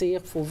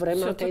sortir, il faut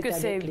vraiment surtout être que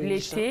c'est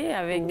l'été,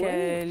 avec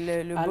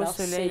le beau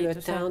soleil. C'est le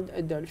temps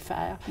de le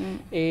faire.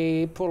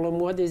 Et pour le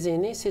mois des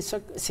aînés, c'est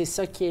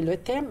ça qui est le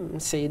thème,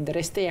 c'est de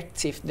rester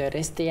actif, de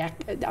rester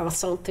en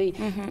santé,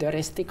 de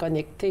rester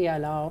connecté.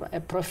 Alors,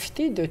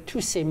 profitez de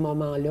tous ces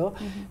moments-là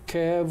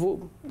que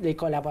les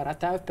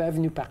collaborateurs peuvent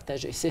nous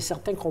partager. C'est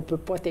certain qu'on ne peut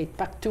pas être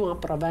partout en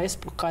province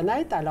pour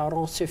connaître, alors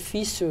on se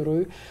fie sur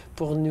eux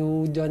pour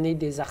nous donner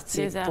des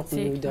articles, pour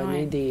nous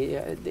donner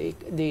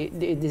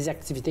des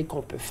activités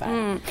qu'on peut faire.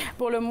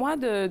 Pour le mois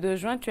de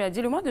juin, tu as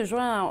dit, le mois de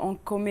juin, on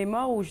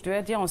commémore, ou je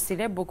dois dire, on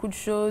célèbre beaucoup de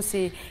choses.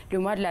 C'est le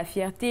mois de la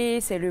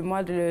fierté, c'est le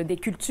mois des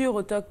cultures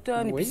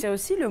autochtones, et puis c'est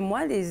aussi le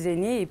mois des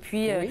aînés. Et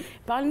puis,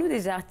 parle-nous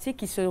des articles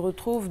qui se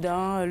retrouvent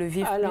dans le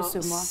Vivre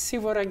Plus ce mois. Si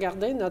vous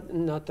regardez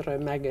notre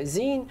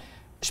magazine,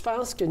 je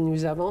pense que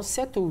nous avons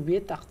 7 ou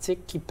 8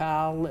 articles qui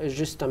parlent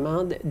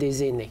justement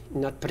des aînés.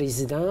 Notre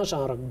président,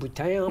 Jean-Roch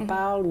Boutin, en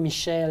parle.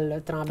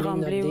 Michel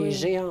Tremblay, notre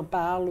DG, en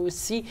parle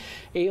aussi.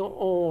 Et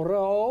on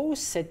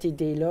rehausse cette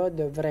idée-là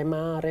de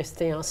vraiment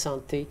rester en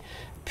santé,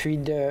 puis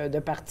de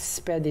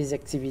participer à des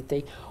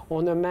activités.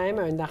 On a même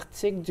un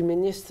article du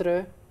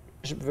ministre,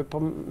 je ne veux pas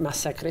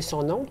massacrer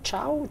son nom,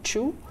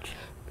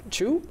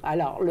 Tout.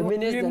 Alors, le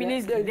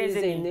ministre des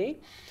aînés.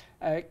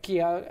 Qui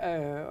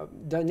a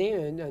donné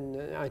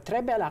un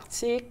très bel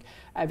article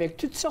avec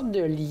toutes sortes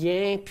de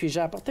liens. Puis j'ai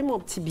apporté mon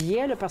petit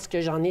billet là, parce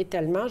que j'en ai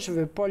tellement, je ne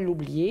veux pas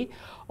l'oublier.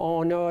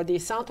 On a des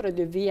centres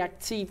de vie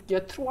active. Il y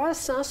a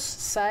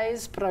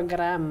 316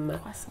 programmes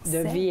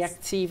de vie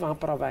active en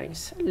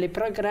province. Les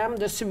programmes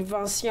de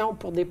subvention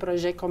pour des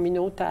projets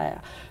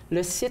communautaires,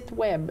 le site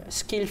Web,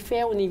 ce qu'il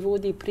fait au niveau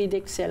des prix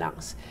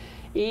d'excellence.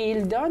 Et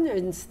il donne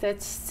une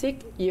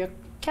statistique, il y a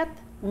 4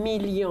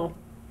 millions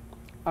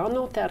en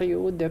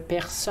Ontario de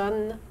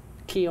personnes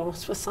qui ont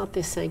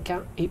 65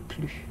 ans et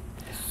plus.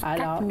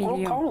 Alors,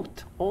 on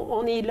compte,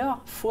 on est là,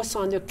 il faut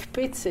s'en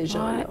occuper de ces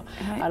gens-là.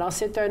 Alors,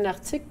 c'est un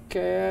article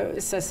que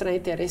ça serait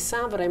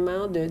intéressant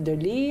vraiment de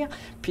lire,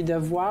 puis de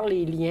voir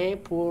les liens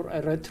pour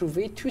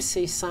retrouver tous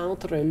ces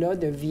centres-là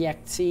de vie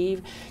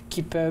active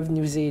qui peuvent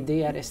nous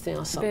aider à rester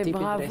en santé.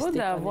 Bravo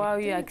d'avoir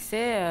eu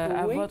accès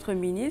à votre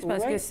ministre,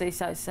 parce que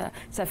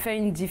ça fait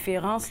une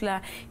différence,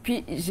 là.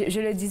 Puis, je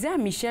le disais à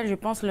Michel, je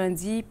pense,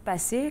 lundi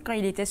passé, quand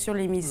il était sur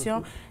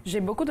l'émission, j'ai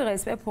beaucoup de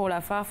respect pour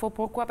la FARFO.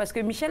 Pourquoi? Parce que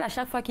Michel, à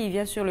chaque fois qu'il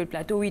vient sur le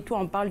plateau, oui, tout,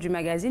 on parle du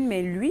magazine,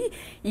 mais lui,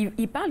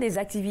 il parle des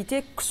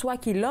activités, soit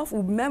qu'il offre,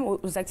 ou même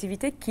aux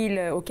activités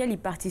auxquelles il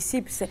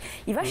participe.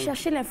 Il va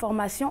chercher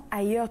l'information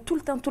ailleurs, tout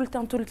le temps.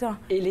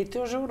 Il est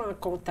toujours en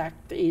contact.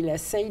 Il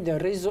essaye de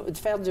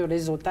faire du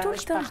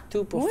réseautage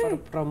partout pour faire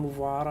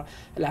promouvoir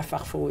la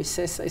FARFO. Et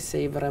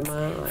c'est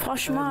vraiment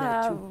franchement,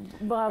 un atout.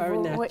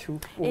 Bravo. Un atout.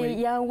 Et il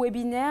y a un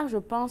webinaire, je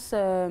pense,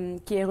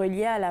 qui est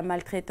relié à la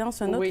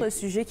maltraitance, un autre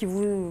sujet qui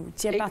vous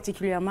tient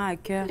particulièrement à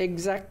cœur.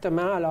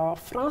 Exactement. Alors,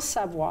 France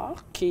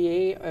Savoir, qui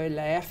est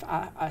la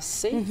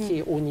FAAC, qui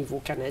est au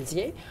niveau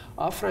canadien,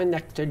 offre un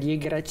atelier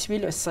gratuit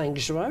le 5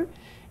 juin.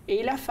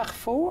 Et la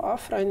FARFO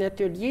offre un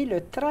atelier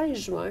le 13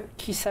 juin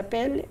qui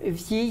s'appelle «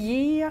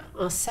 Vieillir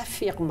en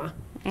s'affirmant ».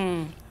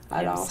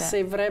 Alors,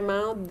 c'est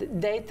vraiment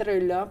d'être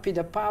là puis de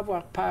ne pas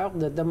avoir peur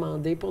de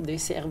demander pour des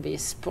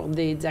services, pour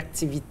des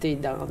activités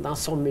dans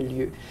son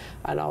milieu.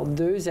 Alors,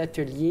 2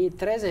 ateliers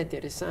très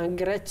intéressants,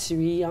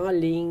 gratuits, en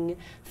ligne,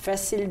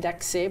 faciles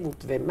d'accès. Vous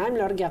pouvez même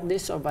le regarder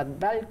sur votre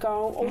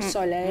balcon, au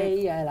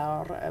soleil.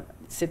 Alors,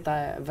 c'est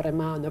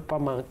vraiment à ne pas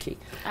manquer.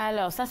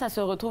 Alors, ça se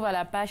retrouve à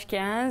la page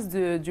 15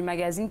 du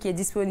magazine qui est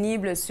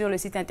disponible sur le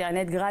site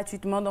Internet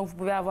gratuitement. Donc, vous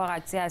pouvez avoir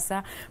accès à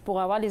ça pour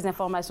avoir des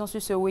informations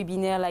sur ce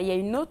webinaire-là. Il y a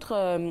une autre,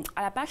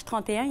 à la page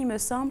 31, il me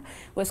semble,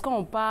 où est-ce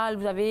qu'on parle,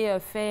 vous avez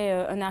fait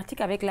un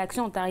article avec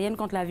l'Action ontarienne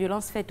contre la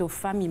violence faite aux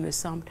femmes, il me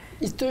semble.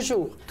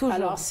 Toujours.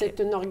 Alors, c'est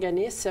un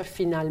organisme,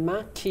 finalement,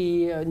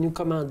 qui nous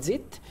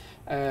commandite,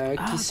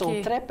 qui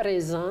sont très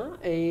présents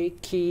et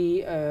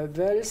qui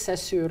veulent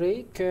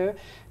s'assurer que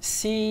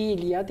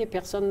s'il y a des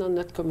personnes dans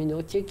notre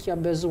communauté qui ont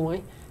besoin,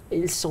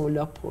 ils sont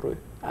là pour eux.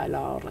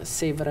 Alors,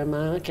 c'est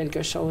vraiment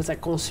quelque chose à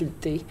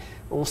consulter.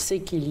 On sait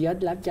qu'il y a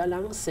de la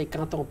violence et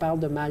quand on parle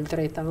de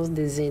maltraitance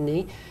des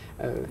aînés,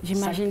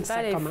 j'imagine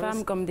pas les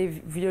femmes comme des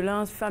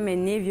violences, femmes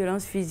aînées,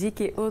 violences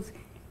physiques et autres.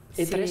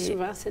 Et très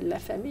souvent, c'est de la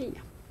famille.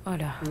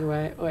 Voilà.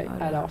 Oui.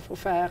 Alors, il faut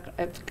faire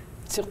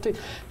surtout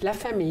la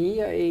famille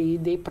et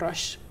des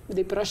proches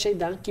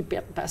aidants qui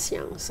perdent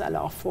patience.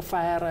 Alors, il faut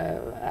faire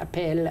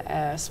appel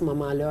à ce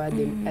moment-là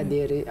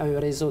à un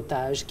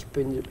réseautage qui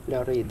peut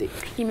leur aider.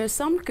 Il me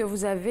semble que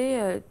vous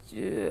avez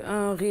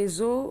un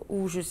réseau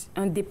ou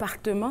un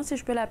département, si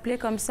je peux l'appeler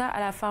comme ça, à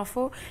la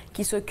FARFO,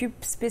 qui s'occupe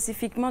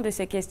spécifiquement de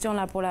ces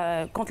questions-là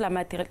contre la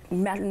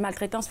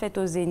maltraitance faite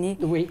aux aînés.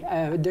 Oui,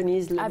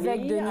 Denise Lemay.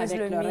 Avec Denise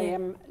Lemay.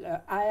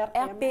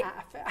 RP.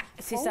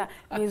 C'est ça,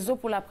 Réseau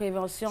pour la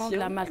prévention de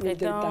la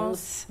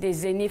maltraitance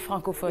des aînés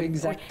francophones.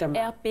 Exactement.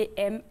 RP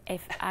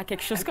PMFA,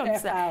 quelque chose comme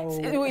ça.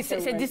 Oui,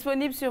 c'est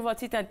disponible sur votre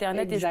site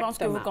Internet. Exactement. Et je pense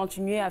que vous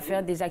continuez à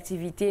faire des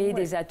activités,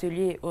 des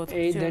ateliers et autres.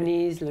 Et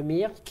Denise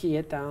Lemire, qui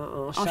est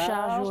en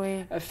charge,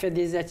 fait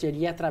des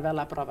ateliers à travers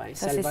la province.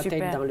 Ça, elle va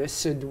super. être dans le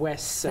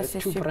sud-ouest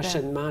tout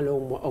prochainement, là,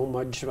 au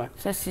mois de juin.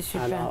 Ça, c'est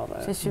super. Alors,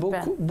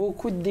 super.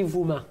 Beaucoup de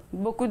dévouement.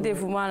 Beaucoup de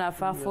dévouement à la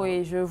Farfo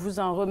et je vous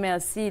en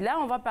remercie. Là,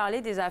 on va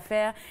parler des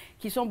affaires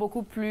qui sont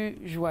beaucoup plus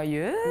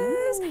joyeuses.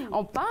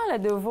 On parle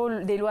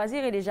des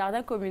loisirs et des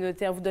jardins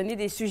communautaires. Vous donnez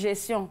des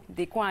suggestions,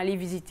 des coins à aller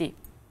visiter.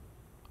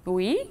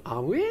 Oui?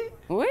 Ah oui?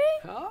 Oui.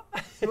 Ah.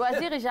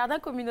 Loisirs et jardins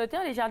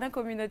communautaires. Les jardins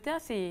communautaires,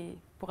 c'est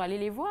pour aller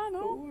les voir,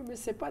 non? Oui, mais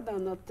c'est pas dans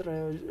notre...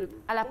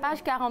 À la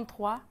page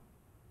 43.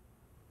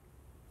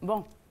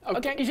 Bon.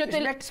 OK,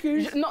 je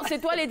m'excuse. Non, c'est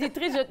toi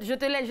l'éditrice, je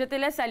te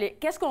laisse aller.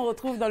 Qu'est-ce qu'on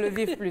retrouve dans le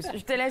Vivre Plus?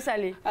 Je te laisse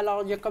aller.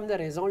 Alors, il y a comme de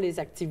raison les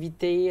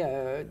activités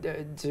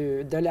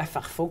de la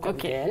Farfo comme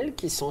telles,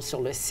 qui sont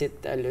sur le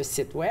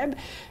site web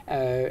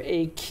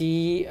et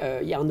qui,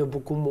 il y en a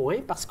beaucoup moins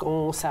parce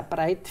qu'on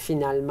s'apprête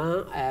finalement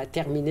à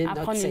terminer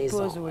notre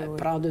saison,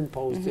 prendre une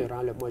pause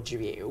durant le mois de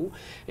juillet et août.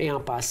 Et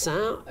en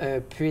passant,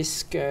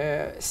 puisque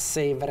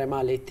c'est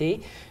vraiment l'été,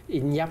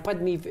 il n'y a pas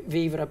de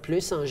Vivre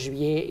Plus en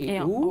juillet et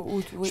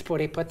août. Je ne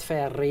pourrais pas te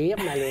faire rire,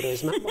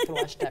 malheureusement. Toi,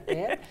 je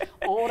t'appelle.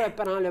 On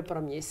reprend le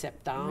 1er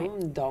septembre.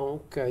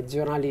 Donc,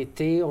 durant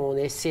l'été, on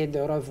essaie de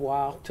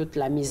revoir toute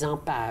la mise en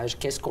page.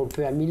 Qu'est-ce qu'on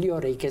peut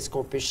améliorer? Qu'est-ce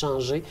qu'on peut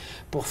changer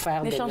pour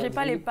faire... Ne changez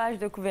pas les pages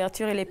de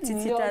couverture et les petites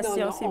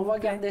citations, non, on va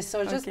garder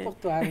ça juste pour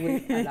toi,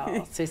 oui.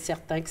 Alors, c'est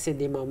certain que c'est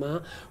des moments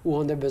où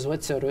on a besoin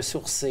de se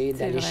ressourcer,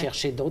 d'aller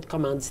chercher d'autres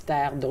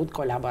commanditaires, d'autres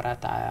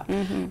collaborateurs.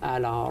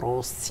 Alors,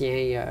 on se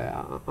tient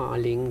en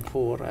ligne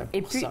pour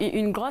et puis, ça.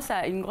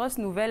 Une grosse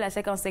nouvelle,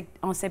 c'est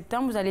qu'en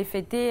septembre, vous allez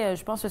fêter,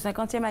 je pense, le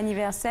 50e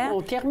anniversaire.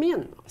 On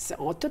termine.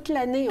 Toute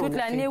l'année, Toute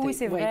l'année, oui,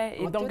 c'est vrai.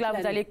 Et donc là,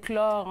 vous allez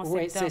clore en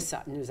septembre. Oui, c'est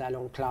ça. Nous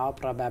allons clore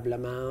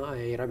probablement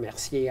et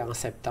remercier en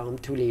septembre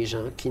tous les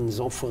gens qui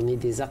nous ont fourni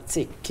des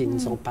articles, qui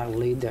nous ont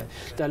parlé de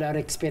leur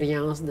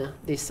expérience dans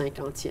des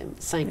 50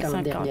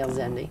 dernières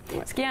années.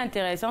 Ouais. Ce qui est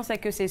intéressant, c'est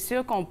que c'est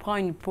sûr qu'on prend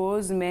une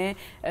pause, mais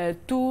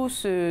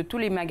tous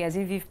les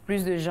magazines Vivre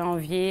Plus de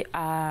janvier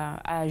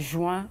à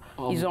juin,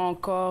 ils ont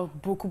encore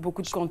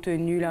beaucoup de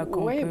contenu là.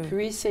 Oui,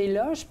 puis c'est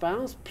là, je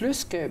pense,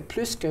 plus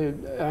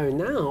qu'un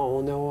an.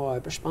 On a,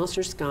 je pense,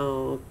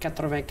 jusqu'en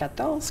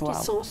 94 qui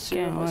sont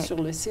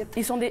sur le site.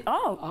 Ils sont des...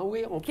 Ah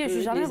oui, on peut...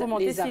 j'ai jamais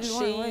remonté les si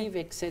archives, loin,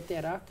 etc.,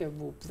 que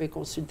vous pouvez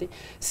consulter.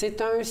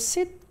 C'est un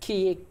site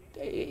qui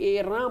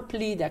est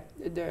rempli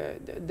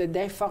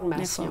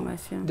d'informations,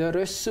 de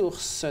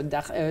ressources,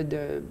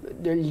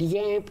 de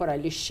liens pour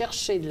aller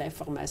chercher de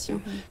l'information,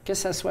 que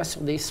ce soit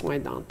sur des soins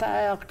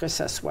dentaires, que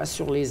ce soit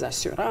sur les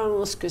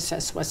assurances, que ce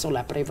soit sur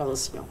la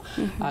prévention.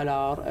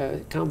 Alors,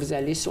 quand vous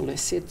allez sur le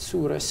site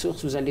sous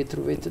ressources, vous allez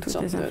trouver toutes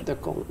sortes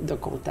de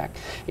contacts.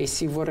 Et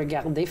si vous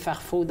regardez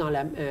Farfo dans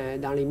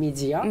les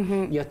médias,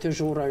 il y a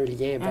toujours un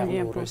lien vers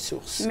nos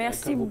ressources.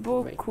 Merci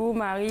beaucoup,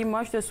 Marie.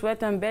 Moi, je te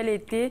souhaite un bel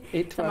été.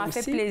 Et toi Ça m'a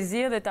fait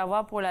plaisir de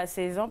t'avoir pour la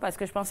saison parce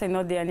que je pense que c'est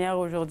notre dernière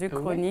aujourd'hui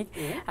chronique.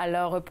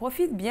 Alors,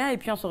 profite bien et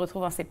puis on se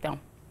retrouve en septembre.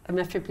 Ça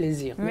m'a fait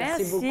plaisir.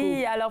 Merci beaucoup.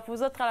 Alors, pour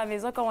vous autres à la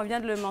maison, comme on vient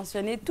de le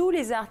mentionner, tous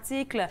les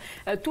articles,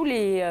 tous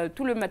les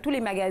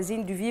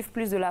magazines du Vivre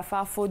Plus de la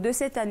Farfo de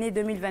cette année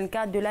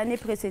 2024, de l'année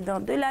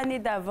précédente, de l'année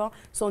d'avant,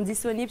 sont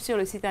disponibles sur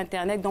le site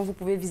Internet dont vous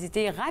pouvez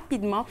visiter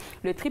rapidement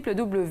le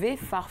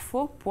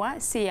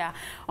www.farfo.ca.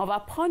 On va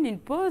prendre une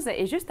pause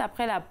et juste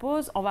après la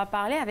pause, on va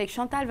parler avec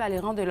Chantal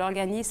Valéran de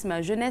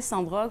l'organisme Jeunesse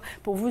sans drogue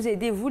pour vous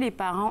aider, vous les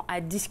parents,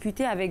 à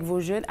discuter avec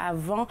vos jeunes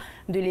avant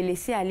de les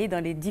laisser aller dans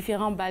les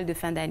différents bals de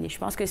fin d'année. Je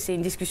pense que c'est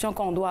une discussion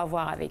qu'on doit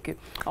avoir avec eux.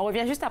 On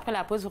revient juste après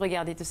la pause, vous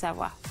regardez Tout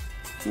savoir.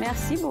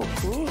 Merci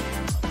beaucoup.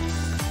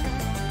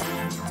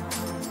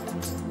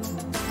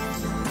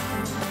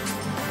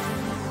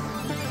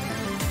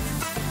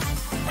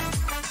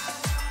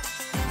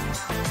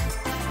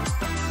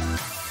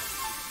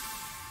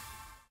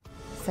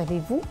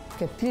 Savez-vous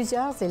que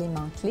plusieurs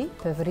éléments clés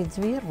peuvent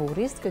réduire vos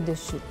risques de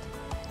chute?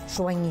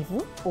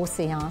 Joignez-vous aux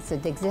séances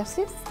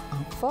d'exercice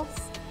en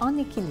force, en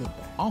équilibre.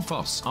 En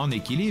force, en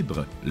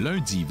équilibre,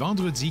 lundi,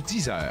 vendredi,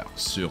 10h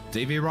sur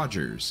TV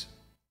Rogers.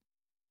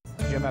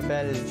 Je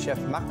m'appelle Chef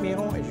Marc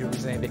Miron et je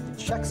vous invite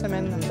chaque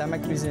semaine dans ma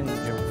cuisine.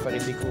 Je vous ferai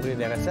découvrir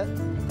des recettes,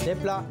 des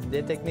plats,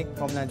 des techniques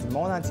provenant du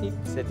monde entier.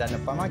 C'est à ne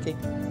pas manquer.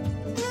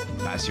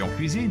 Passion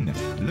cuisine,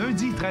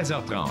 lundi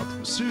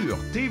 13h30 sur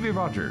TV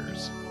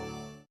Rogers.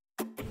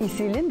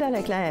 Ici Linda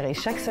Leclerc et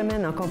chaque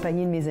semaine, en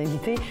compagnie de mes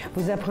invités,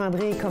 vous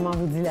apprendrez comment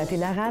vous dilater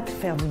la rate,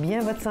 faire du bien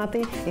à votre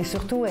santé et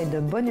surtout être de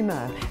bonne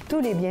humeur. Tous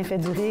les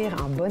bienfaits du rire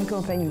en bonne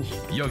compagnie.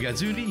 Yoga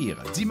du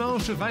rire,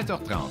 dimanche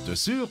 20h30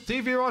 sur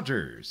TV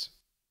Rogers.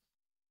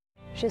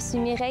 Je suis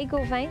Mireille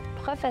Gauvin,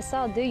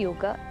 professeure de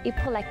yoga, et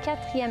pour la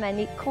 4e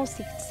année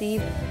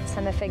consécutive,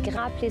 ça me fait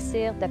grand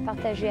plaisir de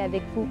partager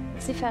avec vous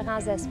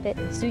différents aspects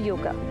du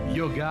yoga.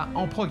 Yoga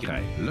en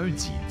progrès,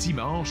 lundi,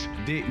 dimanche,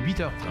 dès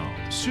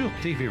 8h30 sur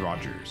TV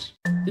Rogers.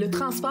 Le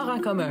transport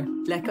en commun,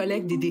 la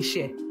collecte des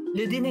déchets,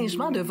 le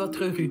déneigement de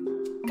votre rue.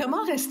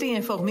 Comment rester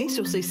informé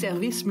sur ces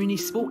services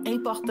municipaux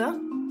importants?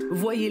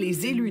 Voyez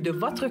les élus de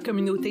votre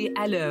communauté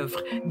à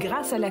l'œuvre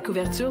grâce à la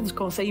couverture du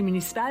conseil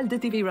municipal de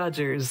TV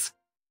Rogers.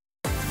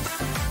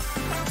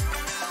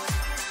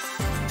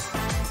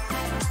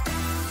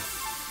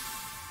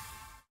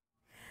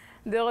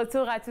 De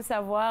retour à Tout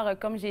savoir,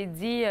 comme j'ai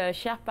dit,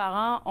 chers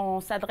parents,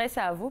 on s'adresse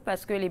à vous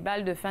parce que les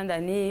balles de fin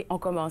d'année ont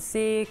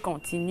commencé,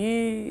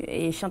 continuent.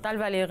 Et Chantal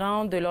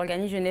Valéran de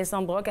l'organisme Jeunesse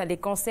en Broc a des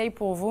conseils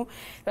pour vous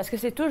parce que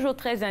c'est toujours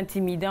très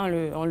intimidant,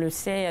 on le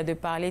sait, de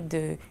parler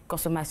de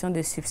consommation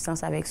de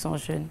substances avec son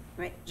jeune.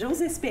 Oui,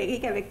 j'ose espérer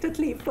qu'avec toutes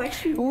les fois que je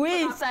suis...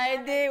 Oui, ça a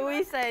aidé,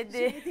 oui, ça a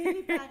aidé. J'ai aidé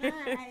les parents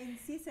à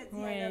initier ce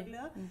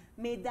dialogue-là,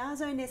 mais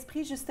dans un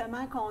esprit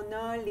justement qu'on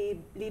a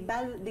les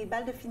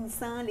balles de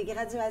finissant, les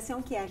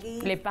graduations qui arrivent.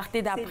 Les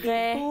parties d'après.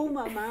 C'est des beaux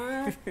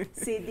moments,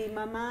 c'est des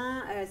moments,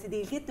 c'est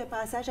des rites de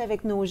passage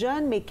avec nos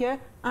jeunes, mais que,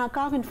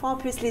 encore une fois, on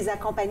puisse les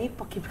accompagner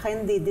pour qu'ils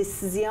prennent des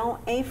décisions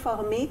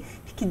informées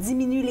puis qui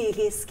diminuent les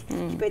risques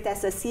qui peuvent être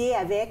associés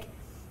avec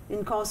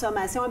une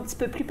consommation un petit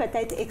peu plus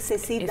peut-être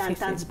excessive dans le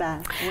temps du bal.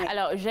 Ouais.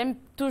 Alors, j'aime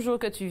toujours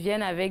que tu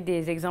viennes avec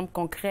des exemples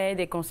concrets,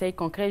 des conseils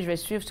concrets. Je vais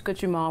suivre ce que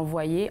tu m'as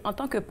envoyé. En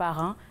tant que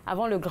parent,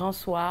 avant le grand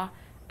soir,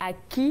 à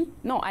qui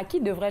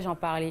devrais-je en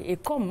parler et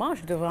comment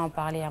je devrais en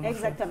parler à mon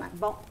Exactement.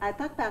 Bon, en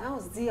tant que parent, on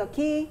se dit,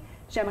 OK,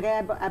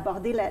 j'aimerais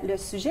aborder le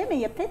sujet, mais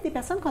il y a peut-être des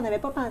personnes qu'on n'avait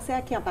pas pensé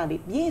à qui en parler.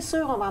 Bien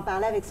sûr, on va en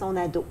parler avec son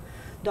ado.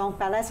 Donc,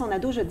 parler à son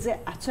ado, je disais,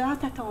 as-tu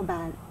hâte à ton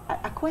bal?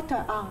 À quoi tu as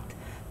hâte?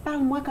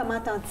 Parle-moi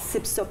comment tu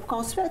anticipes ça. Pour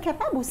qu'on soit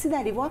capable aussi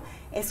d'aller voir,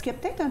 est-ce qu'il y a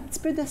peut-être un petit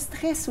peu de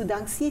stress ou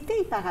d'anxiété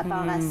par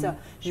rapport à ça?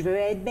 Je veux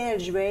être belle,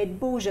 je veux être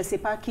beau, je ne sais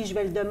pas à qui je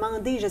vais le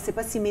demander, je ne sais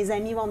pas si mes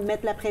amis vont me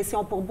mettre la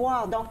pression pour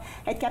boire. Donc,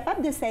 être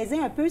capable de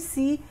saisir un peu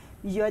s'il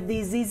y a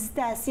des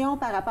hésitations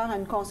par rapport à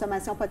une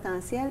consommation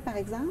potentielle, par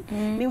exemple.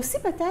 Mais aussi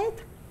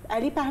peut-être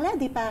aller parler à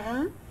des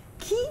parents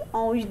qui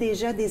ont eu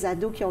déjà des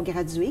ados qui ont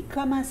gradué,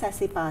 comment ça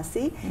s'est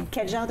passé,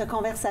 quel genre de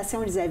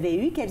conversation ils avaient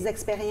eu, quelles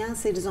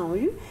expériences ils ont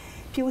eues.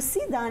 Puis aussi,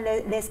 dans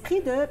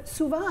l'esprit de,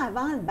 souvent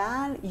avant le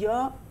bal, il y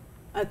a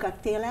un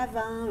cocktail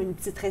avant, une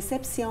petite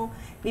réception.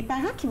 Les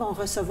parents qui vont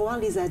recevoir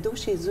les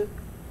ados chez eux,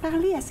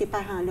 parlez à ces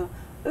parents-là.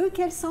 Eux,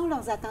 quelles sont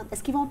leurs attentes?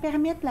 Est-ce qu'ils vont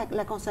permettre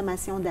la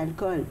consommation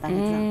d'alcool, par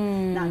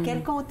exemple? Dans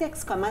quel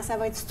contexte? Comment ça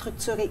va être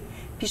structuré?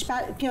 Puis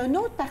une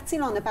autre partie,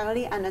 là, on a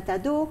parlé à notre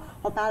ado,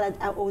 on parle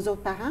aux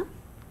autres parents,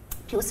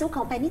 puis aussi aux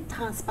compagnies de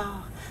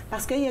transport.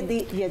 Parce qu'il y a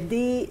des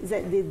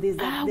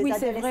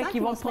c'est vrai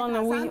qu'ils vont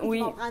prendre,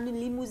 ils vont prendre une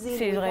limousine,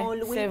 ils vont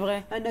louer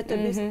un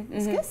autobus.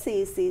 Est-ce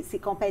que ces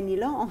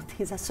compagnies-là ont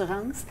des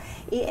assurances?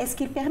 Et est-ce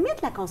qu'ils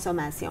permettent la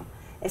consommation?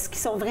 Est-ce qu'ils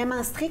sont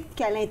vraiment stricts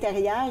qu'à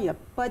l'intérieur, il n'y a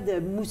pas de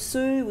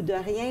mousseux ou de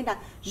rien?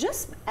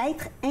 Juste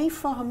être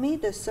informé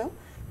de ça,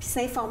 puis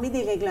s'informer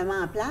des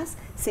règlements en place,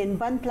 c'est une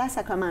bonne place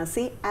à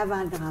commencer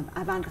avant le grand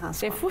soir.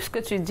 C'est fou ce que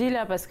tu dis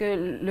là, parce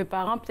que le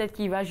parent, peut-être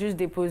qu'il va juste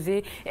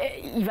déposer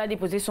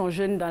son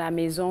jeune dans la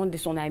maison de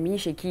son ami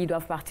chez qui ils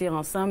doivent partir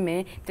ensemble,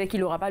 mais peut-être qu'il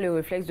n'aura pas le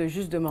réflexe de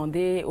juste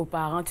demander aux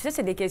parents. Tu sais,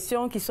 c'est des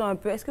questions qui sont un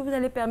peu, est-ce que vous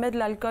allez permettre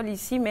l'alcool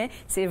ici? Mais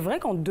c'est vrai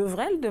qu'on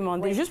devrait le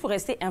demander, juste pour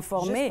rester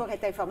informé. Juste pour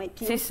être informé.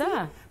 C'est ça.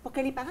 Pour que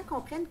les parents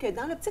comprennent que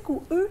dans l'optique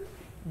où eux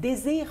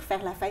désirent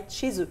faire la fête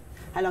chez eux,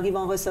 alors, ils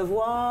vont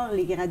recevoir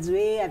les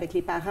gradués avec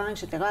les parents,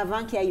 etc.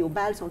 Avant qu'ils aillent au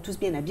bal, ils sont tous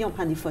bien habillés, on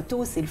prend des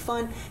photos, c'est le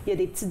fun. Il y a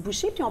des petites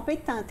bouchées, puis on peut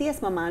être tenté à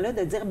ce moment-là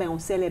de dire, bien, on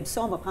célèbre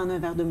ça, on va prendre un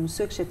verre de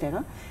mousseux, etc. Il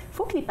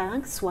faut que les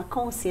parents soient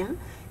conscients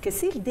que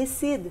s'ils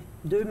décident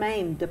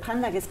d'eux-mêmes de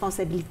prendre la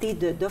responsabilité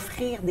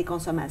d'offrir des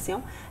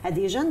consommations à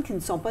des jeunes qui ne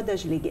sont pas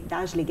d'âge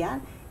légal,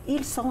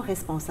 ils sont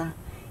responsables.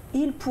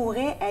 Ils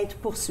pourraient être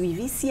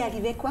poursuivis s'il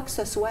arrivait quoi que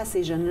ce soit à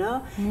ces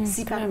jeunes-là,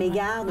 si par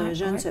mégarde un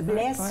jeune se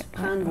blesse,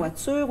 prend une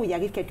voiture ou il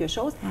arrive quelque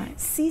chose,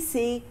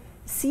 s'il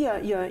y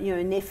a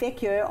un effet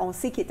qu'on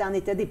sait qu'il est en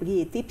état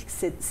d'ébriété puis que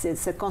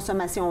cette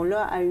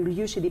consommation-là a eu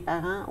lieu chez des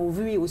parents, au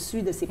vu et au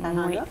su de ces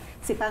parents-là,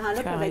 ces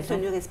parents-là peuvent être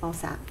tenus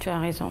responsables. Tu as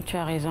raison.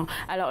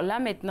 Alors là,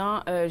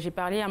 maintenant, j'ai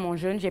parlé à mon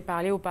jeune, j'ai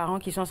parlé aux parents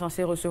qui sont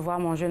censés recevoir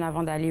mon jeune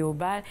avant d'aller au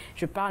bal.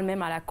 Je parle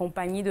même à la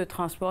compagnie de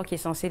transport qui est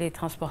censée les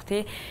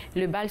transporter.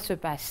 Le bal se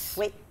passe.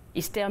 Oui.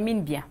 Il se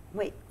termine bien.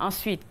 Oui.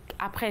 Ensuite,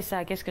 après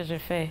ça, qu'est-ce que je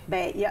fais?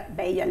 Il y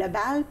a le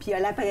bal, puis il y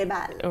a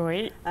l'après-bal.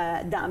 Oui.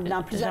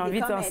 Dans plusieurs des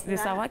cas, j'ai envie de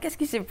savoir qu'est-ce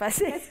qui s'est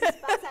passé. Qu'est-ce qui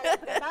se passe à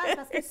l'après-bal?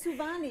 Parce que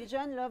souvent, les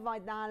jeunes là, vont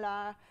être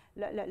dans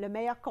le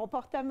meilleur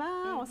comportement.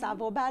 On s'en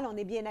va au bal, on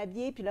est bien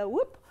habillés, puis là,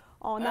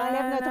 on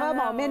enlève notre robe,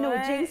 on met nos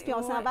jeans, puis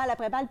on s'en va à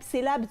l'après-bal. Puis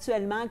c'est là,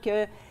 habituellement,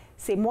 que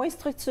c'est moins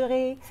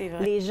structuré.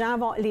 Les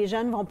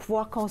jeunes vont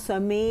pouvoir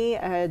consommer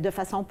de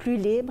façon plus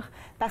libre.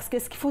 Parce que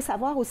ce qu'il faut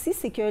savoir aussi,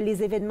 c'est que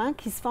les événements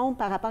qui se font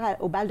par rapport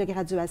au bal de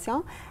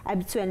graduation,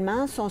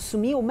 habituellement, sont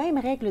soumis aux mêmes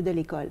règles de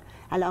l'école.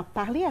 Alors,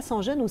 parler à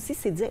son jeune aussi,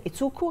 c'est dire,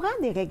 es-tu au courant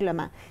des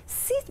règlements?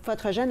 Si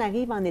votre jeune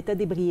arrive en état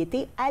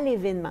d'ébriété à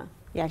l'événement,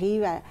 il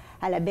arrive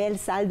à la belle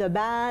salle de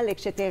bal,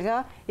 etc.,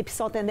 et puis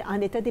sont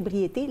en état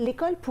d'ébriété,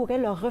 l'école pourrait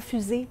leur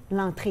refuser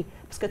l'entrée.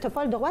 Parce que tu n'as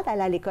pas le droit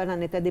d'aller à l'école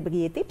en état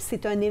d'ébriété, puis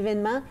c'est un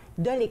événement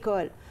de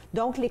l'école.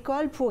 Donc,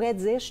 l'école pourrait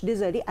dire, je suis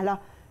désolée. Alors,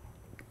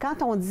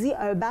 quand on dit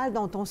un bal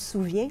dont on se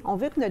souvient, on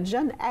veut que notre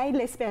jeune ait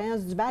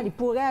l'expérience du bal. Il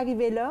pourrait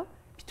arriver là,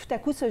 puis tout à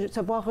coup se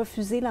voir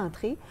refuser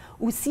l'entrée.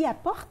 Ou s'il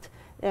apporte,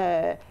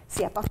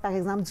 par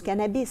exemple, du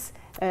cannabis,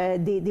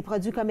 des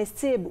produits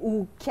comestibles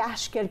ou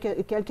cache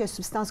quelques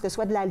substances, que ce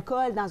soit de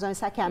l'alcool dans un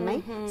sac à main,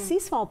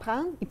 s'ils se font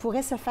prendre, ils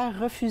pourraient se faire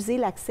refuser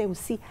l'accès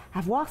aussi.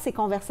 Avoir ces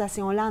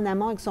conversations-là en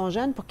amont avec son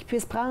jeune pour qu'il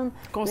puisse prendre...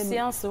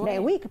 Conscience, oui. Ben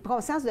oui,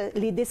 conscience de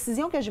les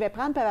décisions que je vais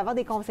prendre peuvent avoir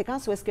des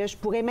conséquences ou est-ce que je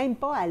pourrais même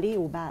pas aller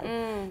au bal.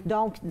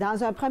 Donc,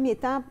 dans un premier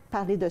temps,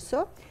 parler de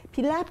ça.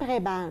 Puis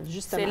l'après-bal,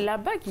 justement. C'est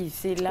là-bas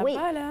oui,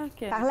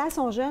 là. Parler à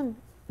son jeune.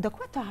 De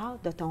quoi tu as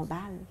hâte de ton bal?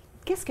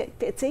 Qu'est-ce que,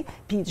 tu sais,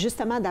 puis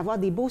justement d'avoir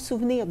des beaux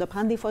souvenirs, de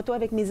prendre des photos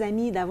avec mes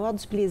amis, d'avoir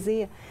du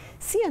plaisir.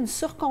 S'il y a une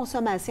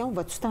surconsommation,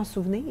 vas-tu t'en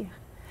souvenir?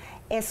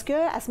 Est-ce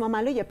qu'à ce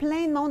moment-là, il y a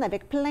plein de monde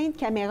avec plein de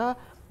caméras?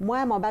 Moi,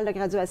 à mon bal de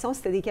graduation,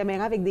 c'était des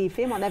caméras avec des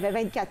films. On avait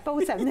 24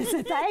 pauses, ça venait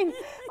s'éteindre.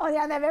 On n'y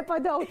en avait pas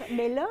d'autres.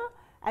 Mais là,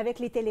 avec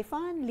les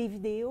téléphones, les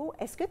vidéos,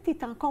 est-ce que tu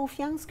es en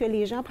confiance que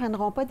les gens ne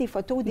prendront pas des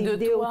photos, des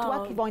vidéos de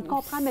toi qui vont être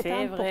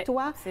compromettantes pour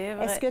toi?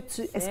 Est-ce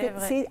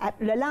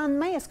que le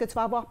lendemain, est-ce que tu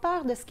vas avoir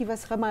peur de ce qui va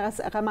se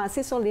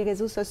ramasser sur les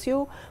réseaux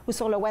sociaux ou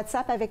sur le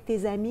WhatsApp avec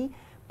tes amis?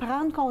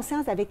 Prendre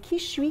conscience avec qui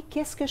je suis,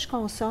 qu'est-ce que je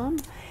consomme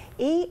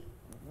et,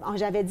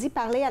 j'avais dit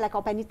parler à la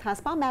compagnie de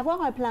transport, mais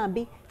avoir un plan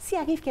B. S'il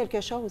arrive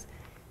quelque chose,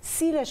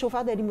 si le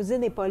chauffeur de limousine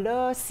n'est pas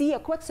là, s'il y a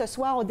quoi que ce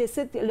soit,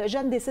 le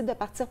jeune décide de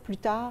partir plus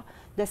tard,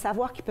 de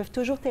savoir qu'ils peuvent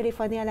toujours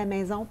téléphoner à la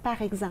maison,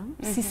 par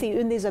exemple, si c'est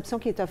une des options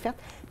qui est offerte,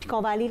 puis qu'on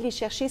va aller les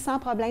chercher sans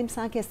problème,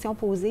 sans question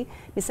posée,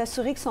 mais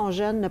s'assurer que son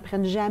jeune ne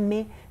prenne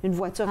jamais une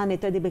voiture en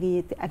état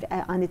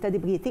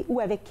d'ébriété ou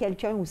avec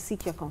quelqu'un aussi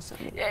qui a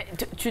consommé.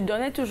 Tu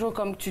donnes toujours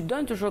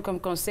comme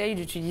conseil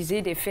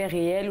d'utiliser des faits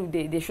réels ou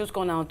des choses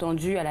qu'on a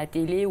entendues à la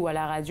télé ou à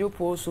la radio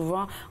pour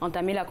souvent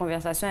entamer la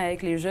conversation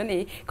avec les jeunes.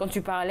 Et quand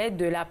tu parlais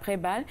de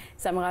l'après-bal,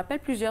 ça me rappelle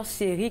plusieurs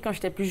séries quand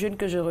j'étais plus jeune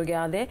que je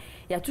regardais.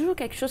 Il y a toujours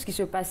quelque chose qui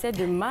se passait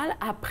de mal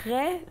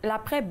après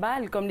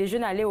l'après-bal, comme les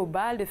jeunes allaient au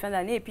bal de fin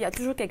d'année et puis il y a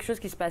toujours quelque chose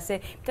qui se passait.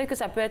 Peut-être que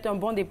ça peut être un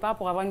bon départ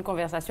pour avoir une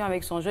conversation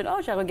avec son jeune.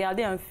 Oh, j'ai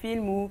regardé un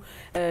film ou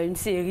une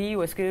série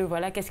ou est-ce que,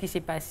 voilà, qu'est-ce qui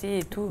s'est passé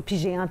et tout. Puis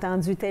j'ai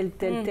entendu telle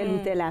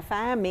ou telle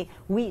affaire, mais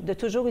oui, de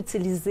toujours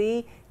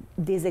utiliser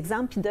des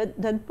exemples puis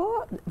de ne pas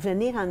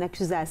venir en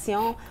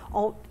accusation.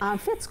 En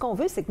fait, ce qu'on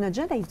veut, c'est que notre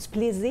jeune ait du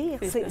plaisir.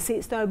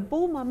 C'est un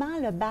beau moment,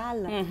 le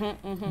bal.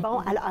 Bon,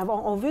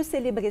 alors, on veut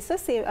célébrer ça,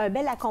 c'est un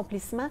bel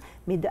accomplissement,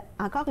 mais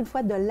encore une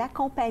fois, de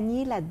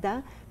l'accompagner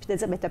là-dedans, puis de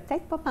dire, mais tu n'as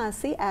peut-être pas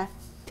pensé à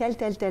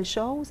telle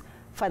chose,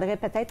 il faudrait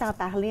peut-être en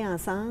parler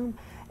ensemble.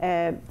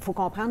 Il faut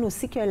comprendre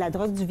aussi que la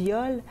drogue du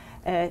viol,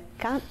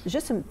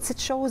 juste une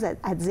petite chose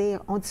à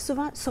dire, on dit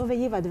souvent,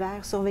 surveillez votre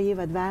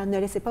verre, ne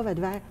laissez pas votre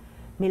verre.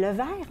 Mais le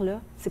verre,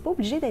 là, c'est pas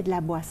obligé d'être de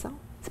la boisson,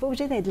 c'est pas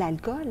obligé d'être de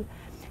l'alcool.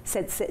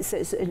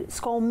 Ce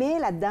qu'on met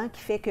là-dedans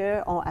qui fait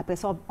qu'après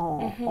ça,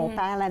 on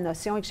perd la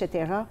notion,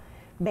 etc.,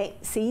 bien,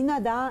 c'est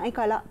inodore,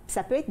 incolore.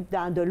 Ça peut être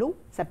dans de l'eau,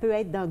 ça peut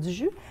être dans du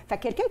jus. Fait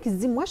que quelqu'un qui se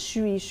dit, moi,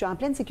 je suis en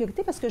pleine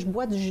sécurité parce que je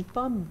bois du jus de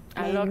pomme.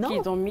 Alors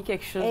qu'ils ont mis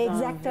quelque chose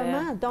exactement. Dans le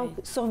verre. Donc,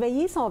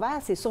 surveiller son verre,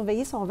 c'est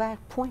surveiller son verre,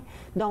 point.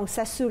 Donc,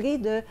 s'assurer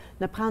de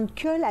ne prendre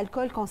que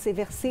l'alcool qu'on s'est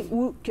versé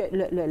ou que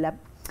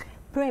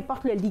peu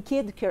importe le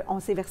liquide qu'on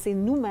s'est versé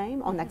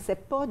nous-mêmes, on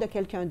n'accepte pas de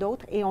quelqu'un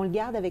d'autre et on le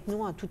garde avec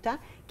nous en tout temps,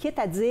 quitte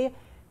à dire,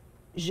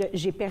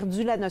 j'ai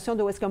perdu la notion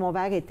de où est-ce que mon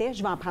verre était,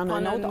 je vais en prendre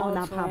un autre, on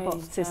n'en prend pas.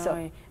 C'est ça.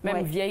 Oui.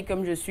 Même vieille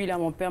comme je suis, là,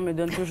 mon père me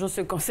donne toujours ce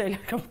conseil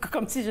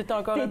comme si j'étais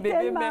encore un bébé.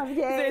 Tellement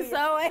vieille. C'est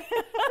ça, oui.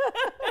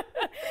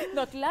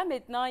 Donc là,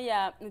 maintenant,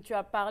 tu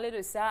as parlé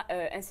de ça,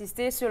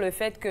 insister sur le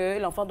fait que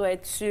l'enfant doit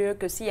être sûr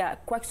que s'il y a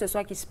quoi que ce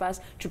soit qui se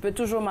passe, tu peux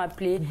toujours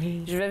m'appeler,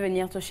 je vais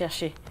venir te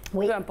chercher,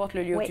 peu importe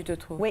le lieu où tu te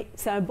trouves. Oui,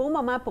 c'est un beau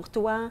moment pour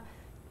toi.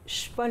 Je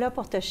suis pas là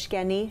pour te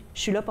chicaner,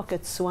 je suis là pour que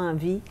tu sois en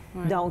vie.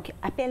 Donc,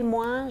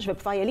 appelle-moi, je vais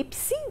pouvoir y aller. Puis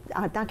si,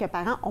 en tant que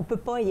parent, on peut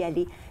pas y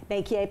aller,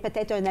 bien qu'il y ait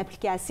peut-être une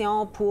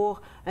application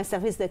pour un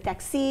service de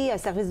taxi, un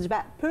service d'Uber,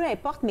 peu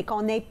importe, mais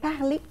qu'on ait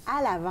parlé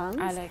à l'avance.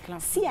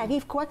 S'il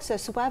arrive quoi que ce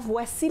soit,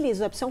 voici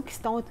les options qui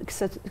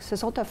se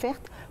sont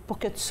offertes pour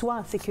que tu sois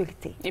en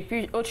sécurité. Et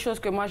puis, autre chose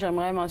que moi,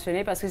 j'aimerais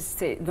mentionner, parce que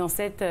c'est dans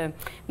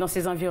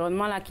ces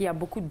environnements-là qu'il y a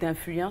beaucoup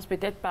d'influence,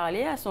 peut-être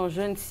parler à son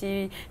jeune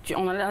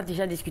on en a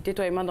déjà discuté,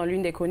 toi et moi, dans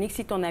l'une des chroniques,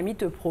 si ton ami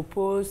te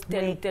propose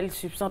telle ou telle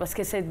substance, parce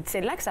que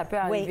c'est là que ça peut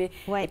arriver.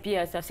 Et puis,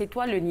 c'est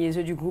toi le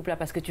niaiseux du groupe, là,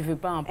 parce que tu veux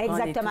pas en prendre.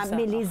 Exactement,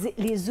 mais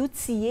les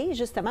outiller,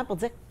 justement, pour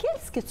dire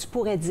qu'est-ce que tu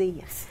pourrais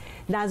dire.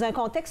 Dans un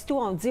contexte où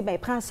on dit, bien,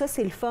 prends ça,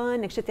 c'est le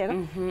fun, etc.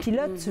 Puis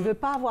là, tu veux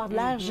pas avoir de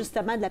l'air,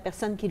 justement, de la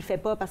personne qui le fait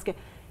pas, parce que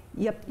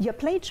il y a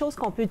plein de choses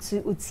qu'on peut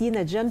outiller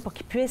notre jeune pour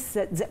qu'il puisse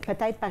dire,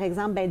 peut-être, par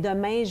exemple, bien,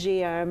 demain,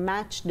 j'ai un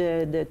match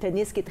de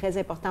tennis qui est très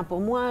important pour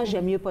moi,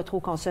 j'aime mieux pas trop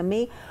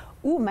consommer.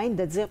 Ou même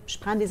de dire, je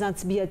prends des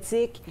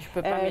antibiotiques,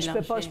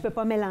 je peux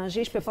pas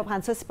mélanger, je peux pas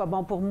prendre ça, c'est pas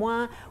bon pour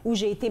moi, ou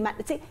j'ai été mal...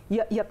 Tu sais,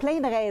 il y a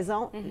plein de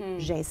raisons.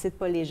 J'incite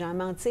pas les gens à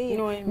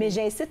mentir, mais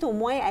j'incite au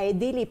moins à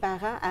aider les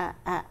parents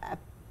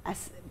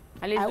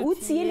à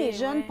outiller les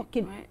jeunes pour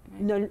qu'ils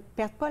ne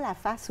perdent pas la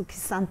face ou qui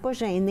ne se sentent pas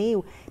gênés,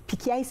 puis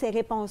qu'ils aient ces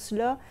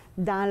réponses-là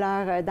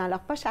dans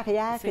leur poche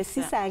arrière, que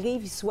si ça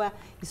arrive, ils soient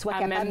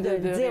capables de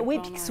le dire. Oui,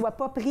 puis qu'ils ne soient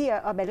pas pris,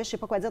 ben là, je ne sais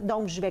pas quoi dire,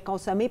 donc je vais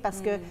consommer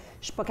parce que je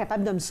ne suis pas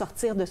capable de me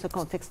sortir de ce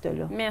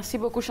contexte-là. Merci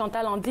beaucoup,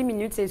 Chantal. En 10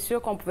 minutes, c'est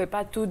sûr qu'on ne pouvait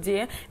pas tout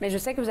dire, mais je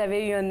sais que vous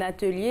avez eu un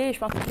atelier. Je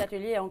pense que cet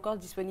atelier est encore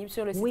disponible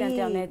sur le site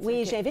Internet.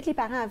 Oui, j'invite les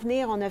parents à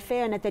venir. On a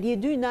fait un atelier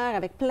d'1 heure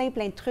avec plein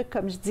de trucs,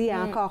 comme je dis,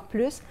 encore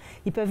plus.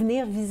 Ils peuvent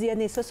venir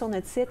visionner ça sur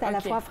notre site, à la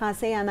fois en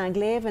français et en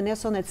anglais, venir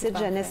sur notre site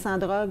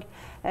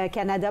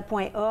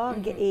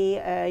jeunesse-sans-drogue-canada.org et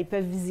ils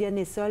peuvent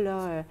visionner ça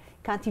là,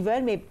 quand ils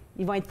veulent, mais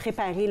ils vont être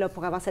préparés là,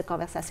 pour avoir cette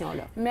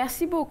conversation-là.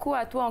 Merci beaucoup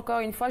à toi encore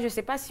une fois. Je ne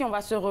sais pas si on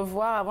va se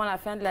revoir avant la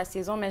fin de la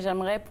saison, mais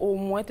j'aimerais au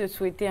moins te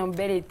souhaiter un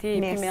bel été.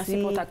 Et puis merci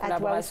pour ta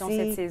collaboration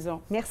cette saison.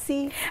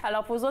 Merci.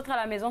 Alors, pour vous autres à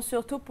la maison,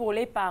 surtout pour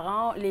les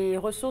parents, les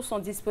ressources sont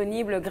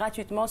disponibles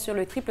gratuitement sur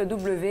le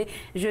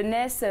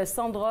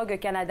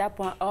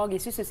www.jeunesse-sans-drogue-canada.org. Et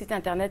sur ce site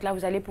Internet-là,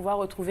 vous allez pouvoir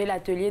retrouver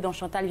l'atelier dont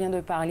Chantal vient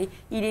de parler.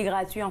 Il est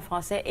gratuit en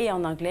français et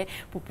en anglais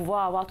pour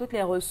pouvoir avoir toutes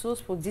les ressources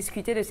pour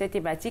discuter de cette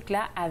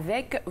thématique-là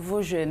avec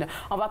vos jeunes.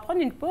 On va prendre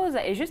une pause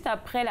et juste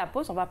après la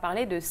pause, on va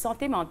parler de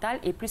santé mentale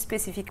et plus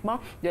spécifiquement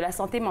de la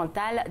santé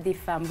mentale des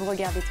femmes. Vous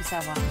regardez Tout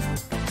savoir.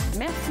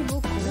 Merci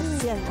beaucoup.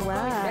 Merci à toi.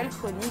 Une belle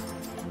chronique.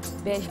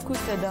 Ben, écoute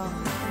dedans.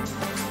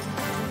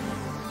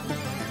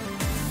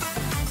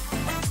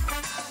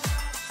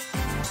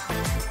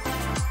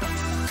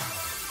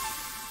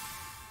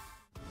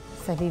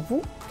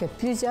 Savez-vous que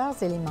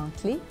plusieurs éléments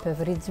clés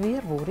peuvent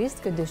réduire vos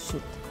risques de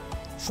chute?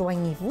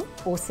 Joignez-vous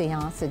aux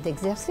séances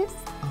d'exercice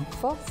en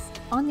force,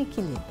 en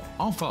équilibre.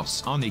 En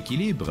force, en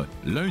équilibre,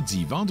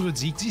 lundi,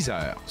 vendredi,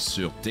 10h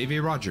sur TV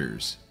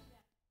Rogers.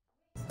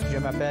 Je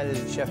m'appelle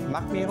Chef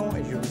Marc Miron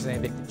et je vous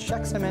invite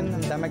chaque semaine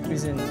dans ma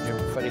cuisine. Je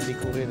vous ferai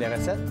découvrir des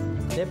recettes,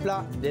 des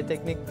plats, des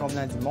techniques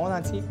provenant du monde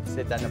entier.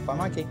 C'est à ne pas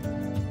manquer.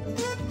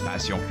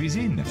 Passion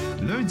cuisine,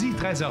 lundi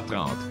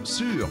 13h30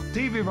 sur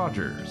TV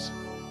Rogers.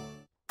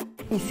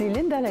 Ici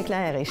Linda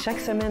Leclerc et chaque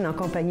semaine, en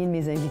compagnie de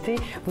mes invités,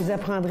 vous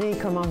apprendrez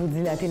comment vous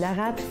dilater la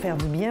rate, faire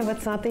du bien à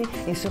votre santé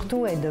et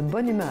surtout être de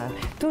bonne humeur.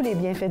 Tous les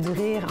bienfaits du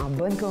rire en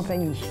bonne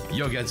compagnie.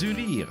 Yoga du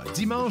rire,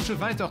 dimanche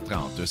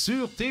 20h30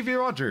 sur TV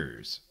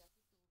Rogers.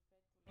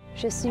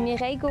 Je suis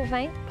Mireille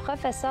Gauvin,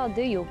 professeure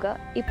de yoga,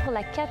 et pour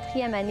la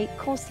 4e année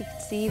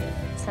consécutive,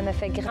 ça me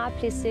fait grand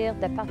plaisir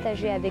de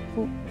partager avec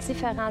vous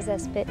différents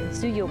aspects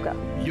du yoga.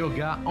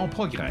 Yoga en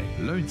progrès,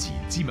 lundi,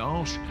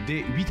 dimanche,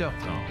 dès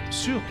 8h30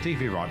 sur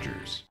TV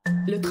Rogers.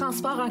 Le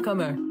transport en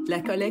commun,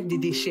 la collecte des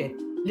déchets,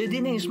 le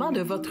déneigement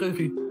de votre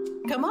rue.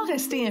 Comment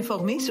rester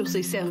informé sur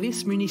ces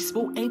services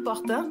municipaux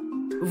importants?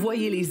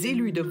 Voyez les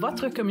élus de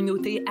votre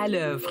communauté à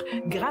l'œuvre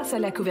grâce à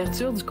la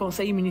couverture du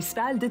conseil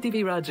municipal de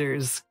TV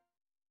Rogers.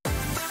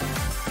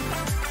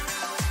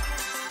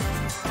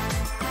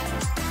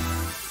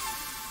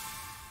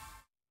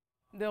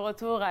 De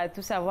retour à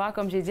Tout savoir,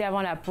 comme j'ai dit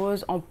avant la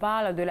pause, on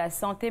parle de la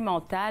santé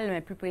mentale,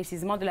 mais plus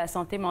précisément de la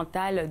santé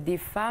mentale des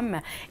femmes.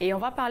 Et on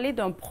va parler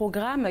d'un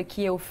programme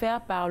qui est offert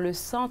par le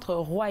Centre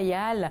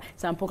Royal.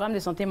 C'est un programme de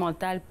santé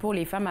mentale pour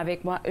les femmes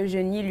avec moi,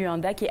 Eugénie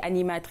Luanda, qui est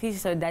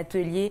animatrice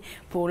d'atelier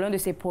pour l'un de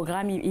ces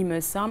programmes, il me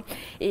semble.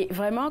 Et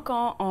vraiment,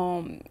 quand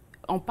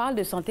on parle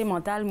de santé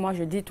mentale, moi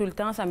je dis tout le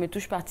temps, ça me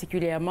touche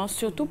particulièrement,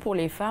 surtout pour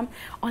les femmes.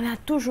 On a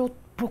toujours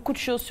beaucoup de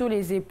choses sur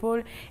les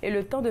épaules et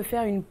le temps de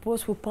faire une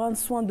pause pour prendre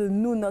soin de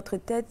nous, notre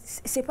tête,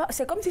 c'est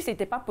comme si ce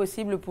n'était pas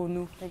possible pour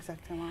nous.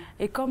 Exactement.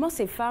 Et comment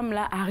ces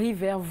femmes-là arrivent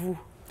vers vous?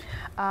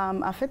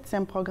 En fait, c'est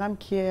un programme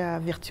qui est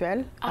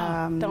virtuel.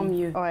 Tant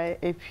mieux. Ouais,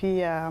 et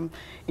puis,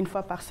 une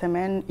fois par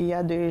semaine, il y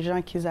a des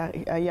gens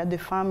il y a des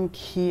femmes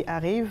qui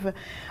arrivent,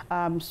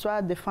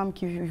 soit des femmes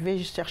qui veulent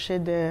chercher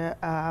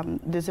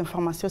des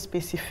informations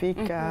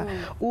spécifiques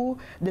ou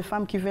des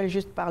femmes qui veulent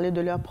juste parler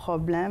de leurs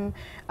problèmes.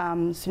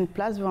 C'est une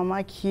place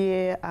vraiment qui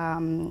est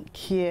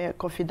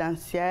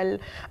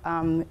confidentielle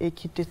et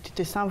qui tu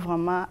te sens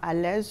vraiment à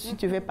l'aise. Si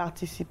tu veux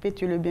participer,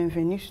 tu es le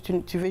bienvenu. Si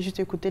tu veux juste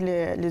écouter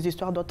les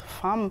histoires d'autres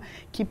femmes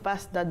qui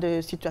passent dans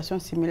des situations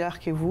similaires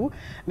que vous,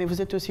 mais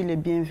vous êtes aussi les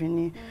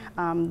bienvenus.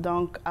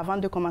 Donc, avant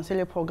de commencer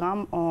le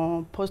programme,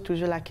 on pose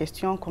toujours la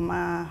question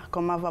comment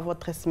va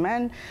votre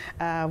semaine,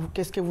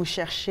 qu'est-ce que vous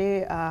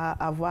cherchez à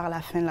avoir à la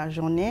fin de la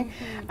journée.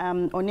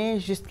 On est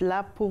juste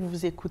là pour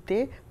vous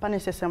écouter, pas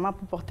nécessairement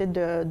pour porter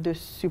de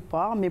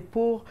support, mais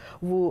pour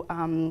vous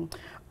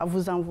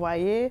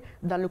envoyer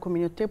dans la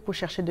communauté pour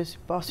chercher des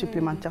supports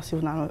supplémentaires si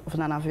vous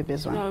en avez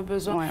besoin.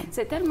 Ouais.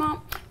 C'est tellement...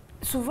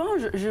 Souvent,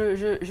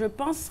 je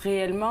pense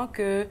réellement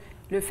que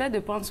le fait de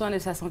prendre soin de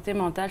sa santé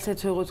mentale, c'est de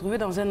se retrouver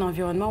dans un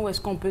environnement où est-ce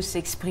qu'on peut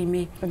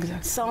s'exprimer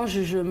sans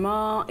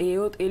jugement et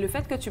autres. Et le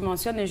fait que tu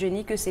mentionnes,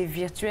 Eugénie, que c'est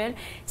virtuel,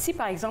 si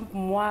par exemple,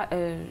 moi,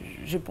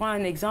 je prends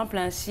un exemple,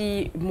 hein,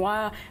 si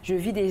moi, je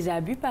vis des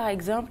abus, par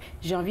exemple,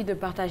 j'ai envie de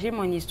partager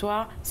mon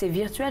histoire, c'est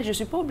virtuel. Je ne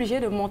suis pas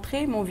obligée de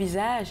montrer mon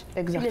visage.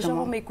 Puis les gens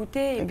vont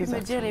m'écouter et puis me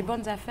dire les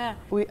bonnes affaires.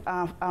 Oui,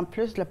 en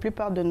plus, la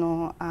plupart de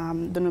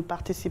nos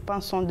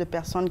participants sont des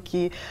personnes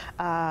qui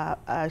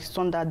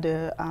sont dans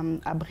des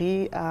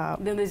abris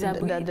Dans des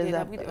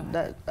abris,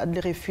 des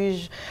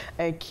refuges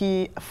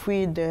qui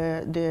fuient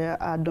de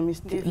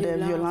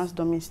violences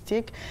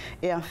domestiques.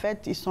 Et en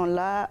fait, ils sont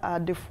là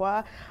des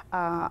fois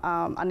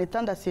en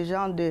étant dans ces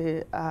genres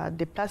de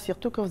places,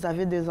 surtout que vous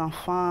avez des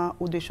enfants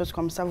ou des choses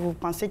comme ça, vous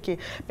pensez que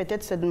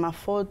peut-être c'est de ma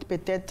faute,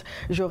 peut-être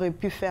j'aurais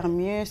pu faire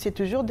mieux. C'est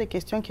toujours des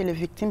questions que les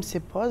victimes se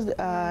posent,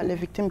 les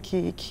victimes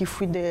qui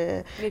fuient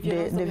des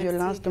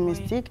violences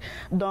domestiques.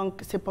 Oui.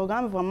 Donc, ce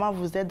programme vraiment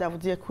vous aide à vous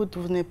dire, écoute,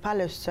 vous n'êtes pas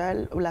le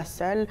seul ou la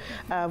seule,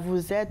 vous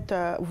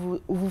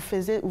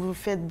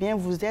faites bien,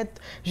 vous êtes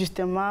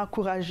justement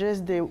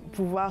courageuse de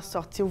pouvoir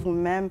sortir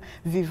vous-même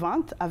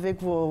vivante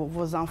avec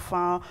vos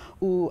enfants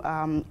ou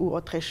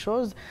autre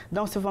chose.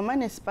 Donc, c'est vraiment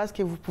un espace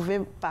que vous pouvez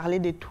parler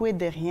de tout et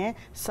de rien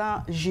sans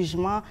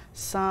jugement,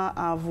 sans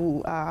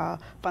vous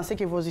penser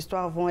que vos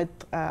histoires vont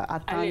être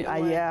attendues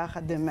ailleurs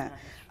demain.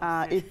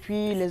 Et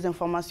puis, les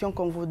informations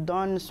qu'on vous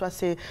donne, soit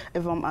c'est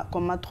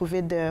comment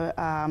trouver des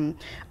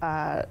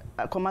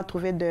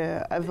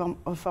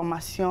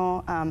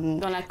informations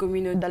dans la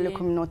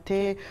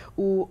communauté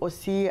ou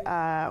aussi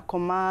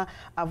comment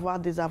avoir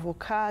des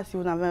avocats si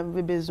vous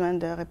avez besoin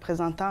de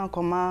représentants,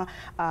 comment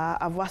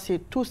avoir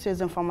toutes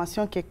ces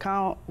informations que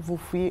quand vous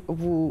fuyez,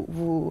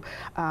 vous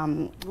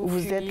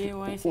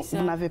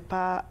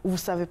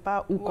savez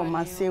pas où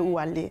commencer, où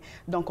aller.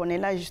 Donc, on est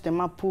là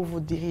justement pour vous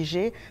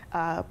diriger,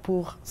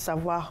 pour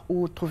savoir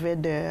où trouver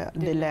de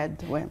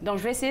l'aide. Ouais. Donc,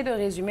 je vais essayer de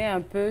résumer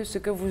un peu ce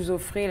que vous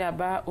offrez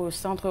là-bas au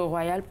Centre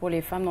Royal pour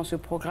les femmes dans ce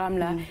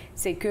programme-là.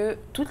 C'est que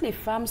toutes les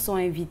femmes sont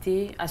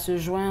invitées à se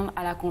joindre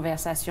à la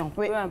conversation,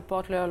 peu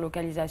importe leur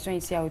localisation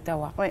ici à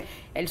Ottawa.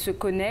 Elles se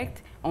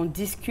connectent, on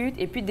discute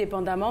et puis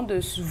dépendamment de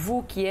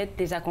vous qui êtes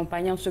des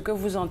accompagnants, ce que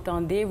vous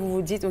entendez, vous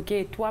vous dites, OK,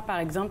 toi par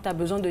exemple, tu as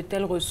besoin de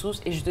telles ressources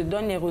et je te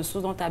donne les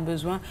ressources dont tu as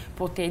besoin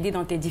pour t'aider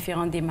dans tes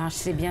différentes démarches.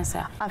 C'est bien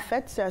ça? En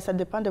fait, ça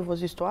dépend de vos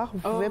histoires. Vous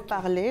pouvez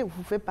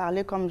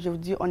parler, comme je vous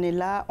dis, on est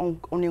là,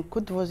 on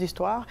écoute vos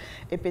histoires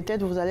et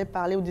peut-être vous allez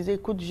parler, vous disiez,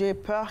 écoute, j'ai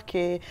peur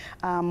que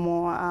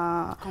mon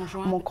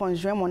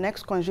conjoint, mon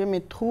ex-conjoint me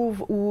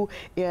trouve ou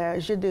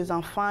j'ai des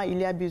enfants,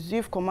 il est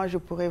abusif, comment je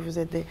pourrais vous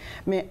aider?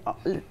 Mais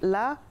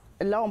là,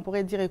 on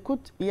pourrait dire,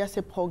 écoute, il y a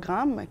ces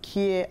programmes qui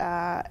est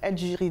aide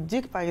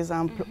juridique, par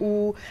exemple,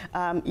 ou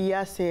il y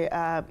a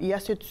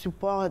ce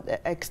support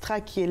extra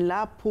qui est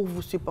là pour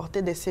vous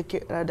supporter dans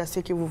ce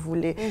que vous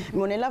voulez.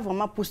 Mais on est là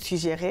vraiment pour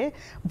suggérer.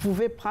 Vous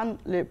pouvez prendre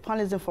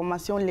les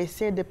informations,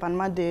 laisser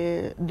dépendamment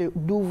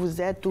d'où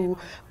vous êtes ou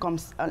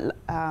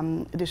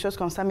des choses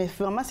comme ça. Mais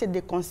vraiment, c'est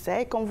des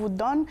conseils qu'on vous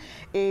donne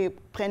et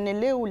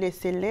prenez-les ou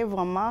laissez-les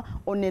vraiment.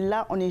 On est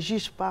là, on ne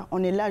juge pas.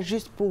 On est là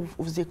juste pour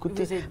vous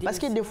écouter. Parce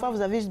que des fois,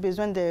 vous avez juste besoin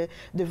de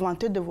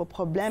vanter de vos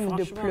problèmes,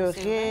 de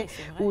pleurer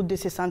ou de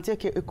se sentir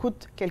que,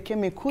 écoute, quelqu'un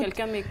m'écoute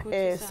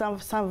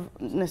sans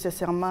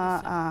nécessairement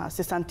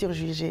se sentir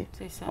jugé.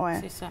 C'est ça,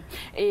 c'est ça.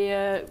 Et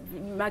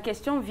ma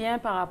question vient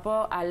par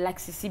rapport à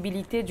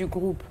l'accessibilité du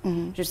groupe.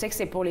 Je sais que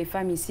c'est pour les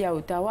femmes ici à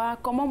Ottawa.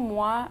 Comment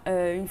moi,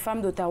 une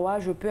femme d'Ottawa,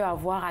 je peux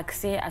avoir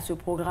accès à ce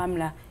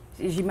programme-là?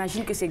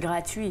 J'imagine que c'est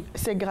gratuit.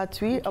 C'est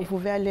gratuit. Vous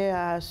pouvez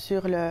aller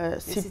sur le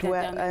site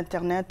web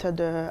Internet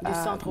du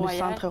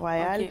Centre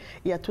Royal.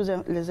 Il y a toutes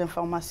les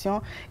informations.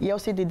 Il y a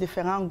aussi des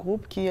différents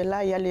groupes qui est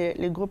là. Il y a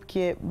les groupes qui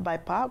est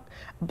BIPOC,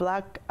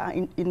 Black,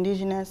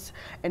 Indigenous,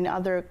 and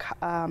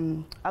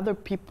other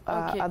people,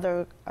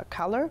 other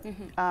color.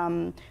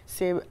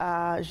 C'est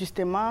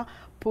justement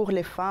pour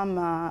les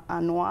femmes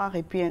noires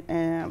et puis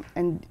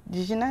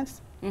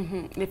indigenous.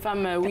 Les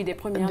femmes, oui, des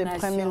Premières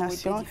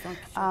Nations.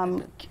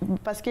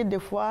 Parce que des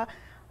fois,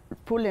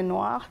 pour les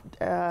Noirs,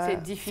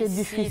 c'est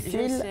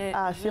difficile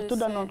surtout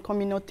dans notre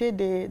communauté,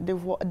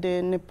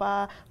 de ne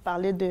pas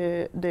parler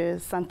de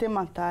santé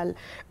mentale.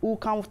 Ou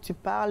quand tu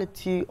parles,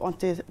 tu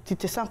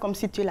te sens comme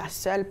si tu es la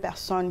seule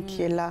personne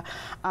qui est là.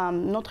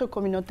 Notre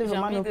communauté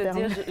vraiment nous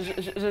permet...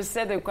 Je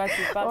sais de quoi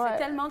tu parles.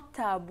 C'est tellement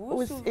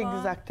tabou, souvent.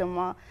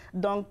 Exactement.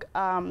 Donc,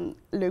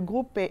 le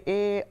groupe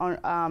est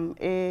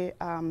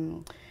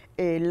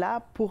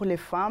là pour les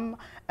femmes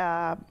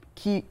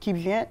qui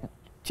viennent.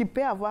 Tu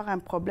peux avoir un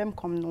problème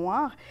comme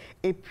noir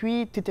et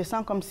puis tu te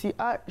sens comme si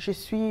je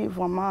suis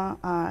vraiment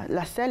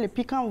la seule. Et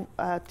puis quand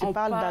tu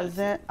parles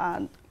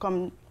dans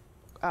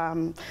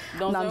un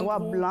endroit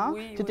blanc,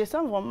 tu te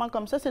sens vraiment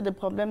comme ça. C'est des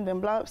problèmes de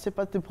blanc, c'est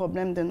pas des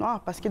problèmes de noir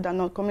parce que dans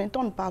notre communauté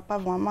on ne parle pas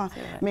vraiment.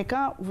 Mais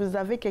quand vous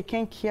avez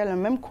quelqu'un qui a la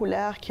même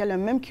couleur, qui a la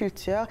même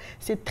culture,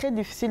 c'est très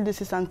difficile de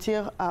se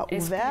sentir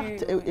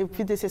ouverte et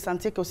puis de se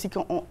sentir aussi que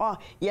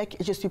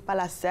je suis pas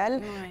la seule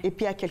et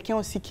puis il y a quelqu'un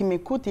aussi qui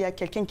m'écoute, il y a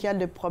quelqu'un qui a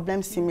des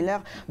problèmes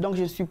similaires, donc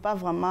je suis pas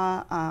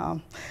vraiment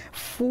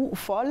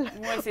folle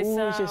ou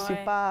je suis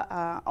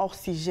pas hors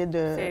sujet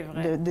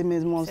de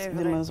mes émotions.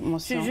 Je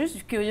suis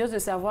juste curieuse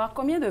de savoir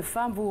combien de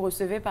femmes vous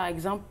recevez, par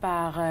exemple,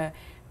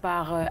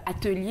 par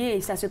atelier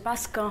et ça se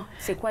passe quand?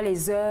 C'est quoi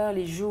les heures,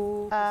 les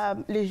jours?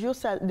 Les jours,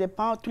 ça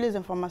dépend. Toutes les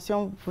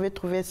informations, vous pouvez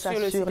trouver ça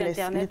sur les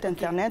sites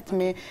Internet.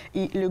 Mais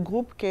le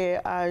groupe que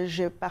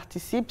je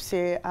participe,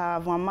 c'est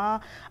vraiment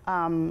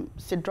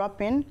c'est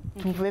drop-in.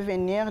 Vous pouvez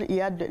venir. Il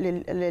y a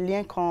les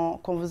liens qu'on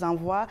vous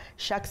envoie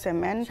chaque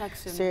semaine.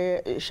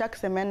 C'est chaque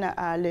semaine,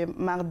 le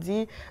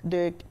mardi,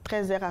 de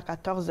 13h à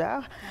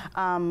 14h.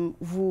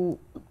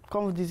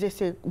 Comme vous disiez,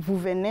 vous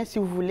venez si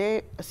vous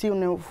voulez. Si vous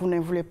ne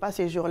voulez pas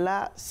ces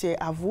jours-là, c'est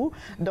à vous.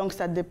 Donc,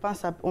 ça dépend.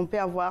 On peut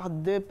avoir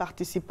 2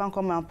 participants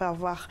comme on peut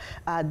avoir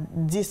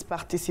 10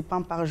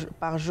 participants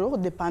par jour,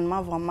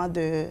 dépendamment vraiment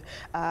de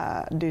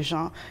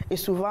gens. Et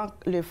souvent,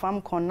 les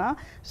femmes qu'on a,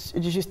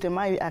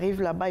 justement, ils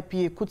arrivent là-bas et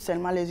puis ils écoutent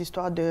seulement les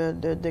histoires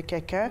de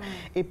quelqu'un.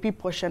 Et puis,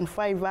 prochaine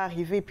fois, il va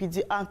arriver et puis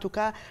dire, en tout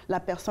cas, la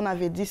personne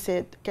avait dit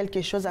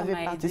quelque chose,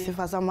 avait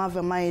participé, ça m'a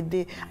vraiment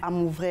aidé à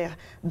m'ouvrir.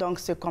 Donc,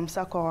 c'est comme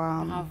ça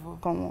qu'on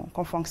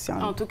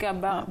fonctionne. En tout cas,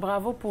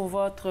 bravo pour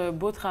votre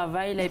beau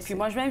travail. Là. Et puis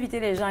moi, je vais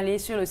inviter les gens à aller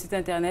sur le site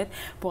Internet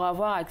pour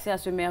avoir accès à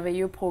ce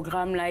merveilleux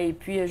programme-là. Et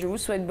puis, je vous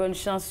souhaite bonne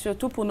chance,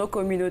 surtout pour nos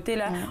communautés.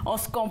 Là, on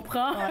se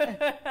comprend.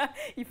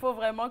 Il faut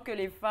vraiment que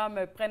les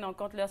femmes prennent en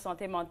compte leur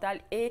santé mentale.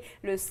 Et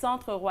le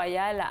Centre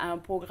Royal a un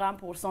programme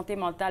pour santé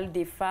mentale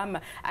des femmes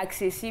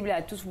accessible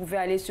à tous. Vous pouvez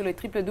aller sur le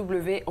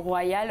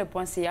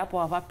www.royal.ca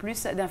pour avoir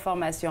plus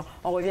d'informations.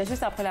 On revient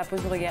juste après la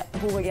pause. Vous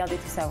regardez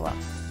Tout savoir.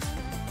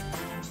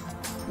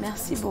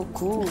 Merci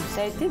beaucoup.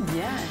 Ça a été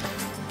bien.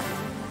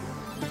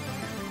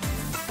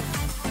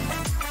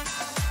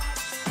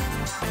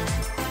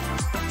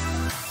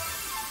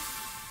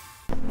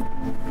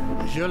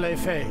 Je l'ai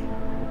fait.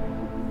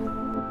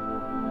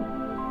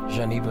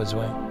 J'en ai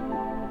besoin.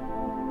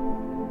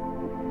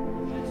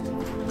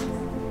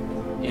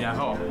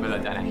 Inavo me l'a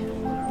donné.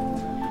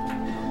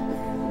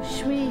 Je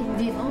suis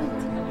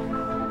vivante.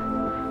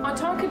 En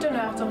tant que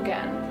donneur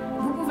d'organes,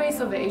 vous pouvez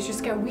sauver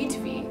jusqu'à 8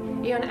 vies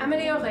et en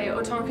améliorer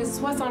autant que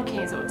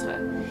 75 autres.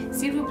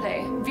 S'il vous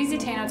plaît,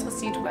 visitez notre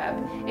site web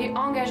et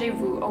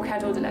engagez-vous au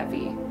cadeau de la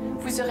vie.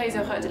 Vous serez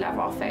heureux de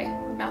l'avoir fait.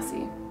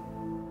 Merci.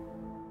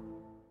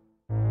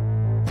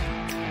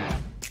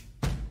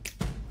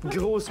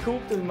 Gros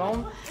scoop tout le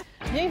monde.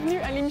 Bienvenue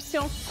à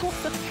l'émission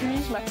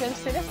Court-circuit. Je m'appelle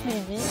Céleste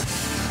Lévy.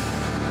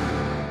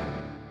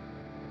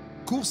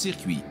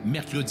 Court-circuit,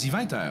 mercredi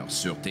 20h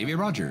sur TV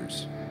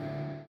Rogers.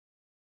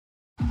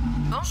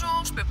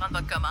 Bonjour, je peux prendre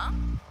votre commande?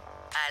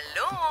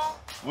 Allô?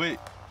 Oui.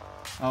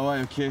 Ah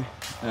ouais, OK.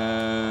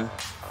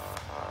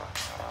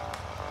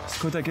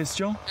 C'est quoi ta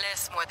question?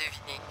 Laisse-moi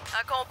deviner.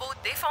 Un combo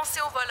défoncé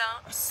au volant,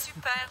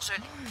 super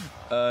joli.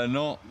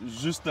 Non,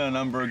 juste un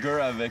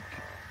hamburger avec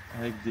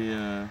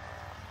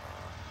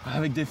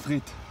des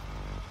frites.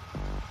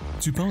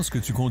 Tu penses que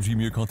tu conduis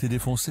mieux quand t'es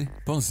défoncé?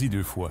 Pense-y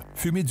 2 fois.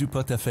 Fumer du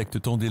pot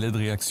affecte ton délai de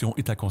réaction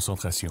et ta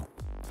concentration.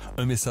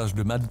 Un message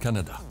de MAD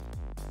Canada.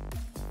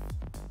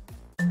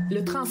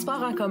 Le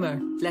transport en commun,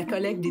 la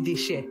collecte des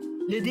déchets,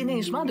 le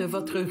déneigement de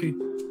votre rue.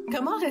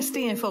 Comment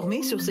rester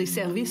informé sur ces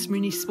services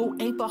municipaux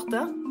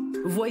importants?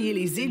 Voyez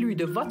les élus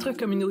de votre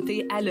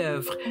communauté à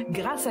l'œuvre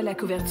grâce à la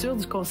couverture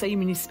du conseil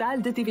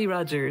municipal de TV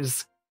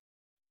Rogers.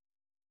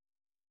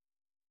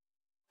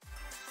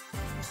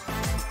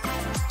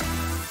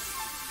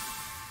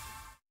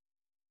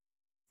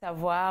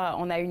 Savoir,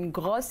 on a une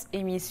grosse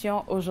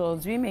émission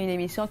aujourd'hui, mais une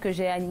émission que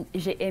j'ai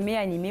aimé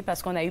animer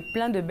parce qu'on a eu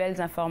plein de belles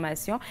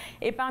informations.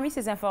 Et parmi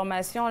ces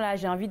informations-là,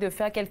 j'ai envie de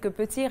faire quelques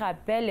petits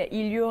rappels.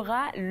 Il y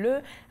aura le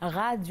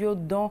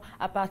Radio-Don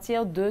à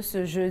partir de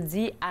ce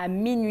jeudi à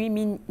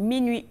minuit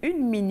 1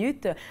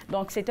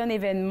 Donc, c'est un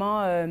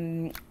événement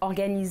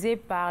organisé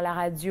par la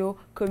radio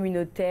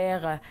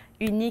communautaire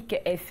Unique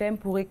FM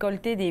pour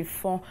récolter des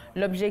fonds.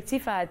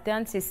 L'objectif à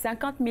atteindre, c'est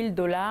 50 000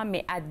 $,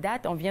 mais à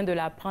date, on vient de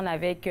l'apprendre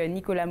avec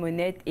Nicolas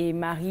Monette et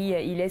Marie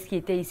Hilès qui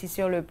étaient ici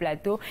sur le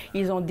plateau.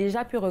 Ils ont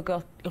déjà pu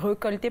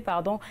récolter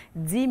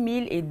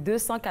 10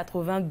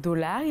 280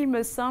 $, il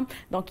me semble.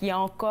 Donc, il y a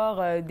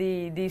encore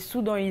des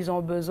sous dont ils ont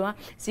besoin.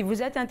 Si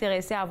vous êtes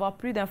intéressé à avoir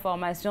plus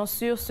d'informations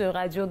sur ce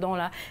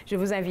radio-don-là, je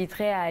vous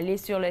inviterai à aller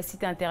sur le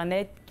site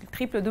Internet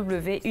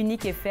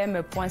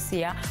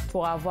www.uniquefm.ca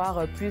pour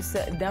avoir plus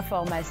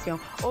d'informations.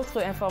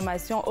 Autre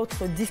information,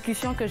 autre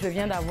discussion que je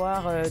viens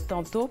d'avoir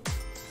tantôt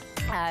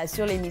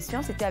sur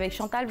l'émission, c'était avec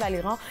Chantal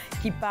Valéran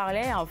qui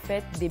parlait en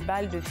fait des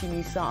balles de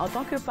finissant. En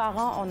tant que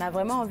parents, on a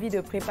vraiment envie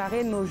de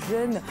préparer nos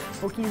jeunes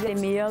pour qu'ils aient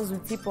les meilleurs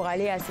outils pour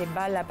aller à ces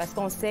balles-là parce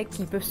qu'on sait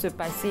qu'il peut se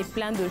passer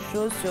plein de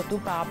choses, surtout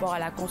par rapport à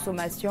la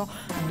consommation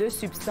de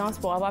substances.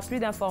 Pour avoir plus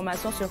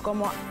d'informations sur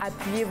comment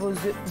appuyer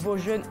vos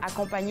jeunes,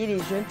 accompagner les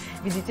jeunes,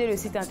 visitez le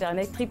site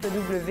internet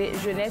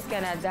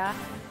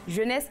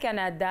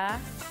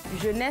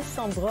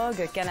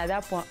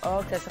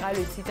jeunesse-sans-drogue-canada.org. Ce sera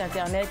le site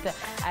Internet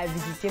à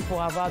visiter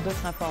pour avoir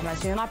d'autres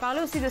informations. On a parlé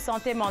aussi de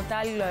santé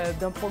mentale,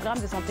 d'un programme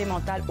de santé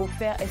mentale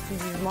offert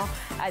exclusivement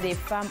à des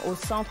femmes au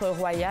Centre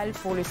Royal.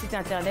 Pour le site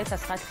Internet, ça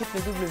sera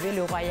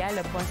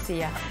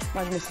www.leroyal.ca.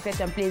 Moi, je me suis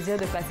fait un plaisir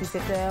de passer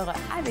cette heure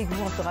avec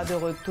vous. On sera de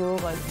retour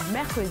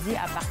mercredi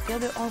à partir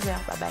de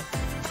 11h. Bye bye.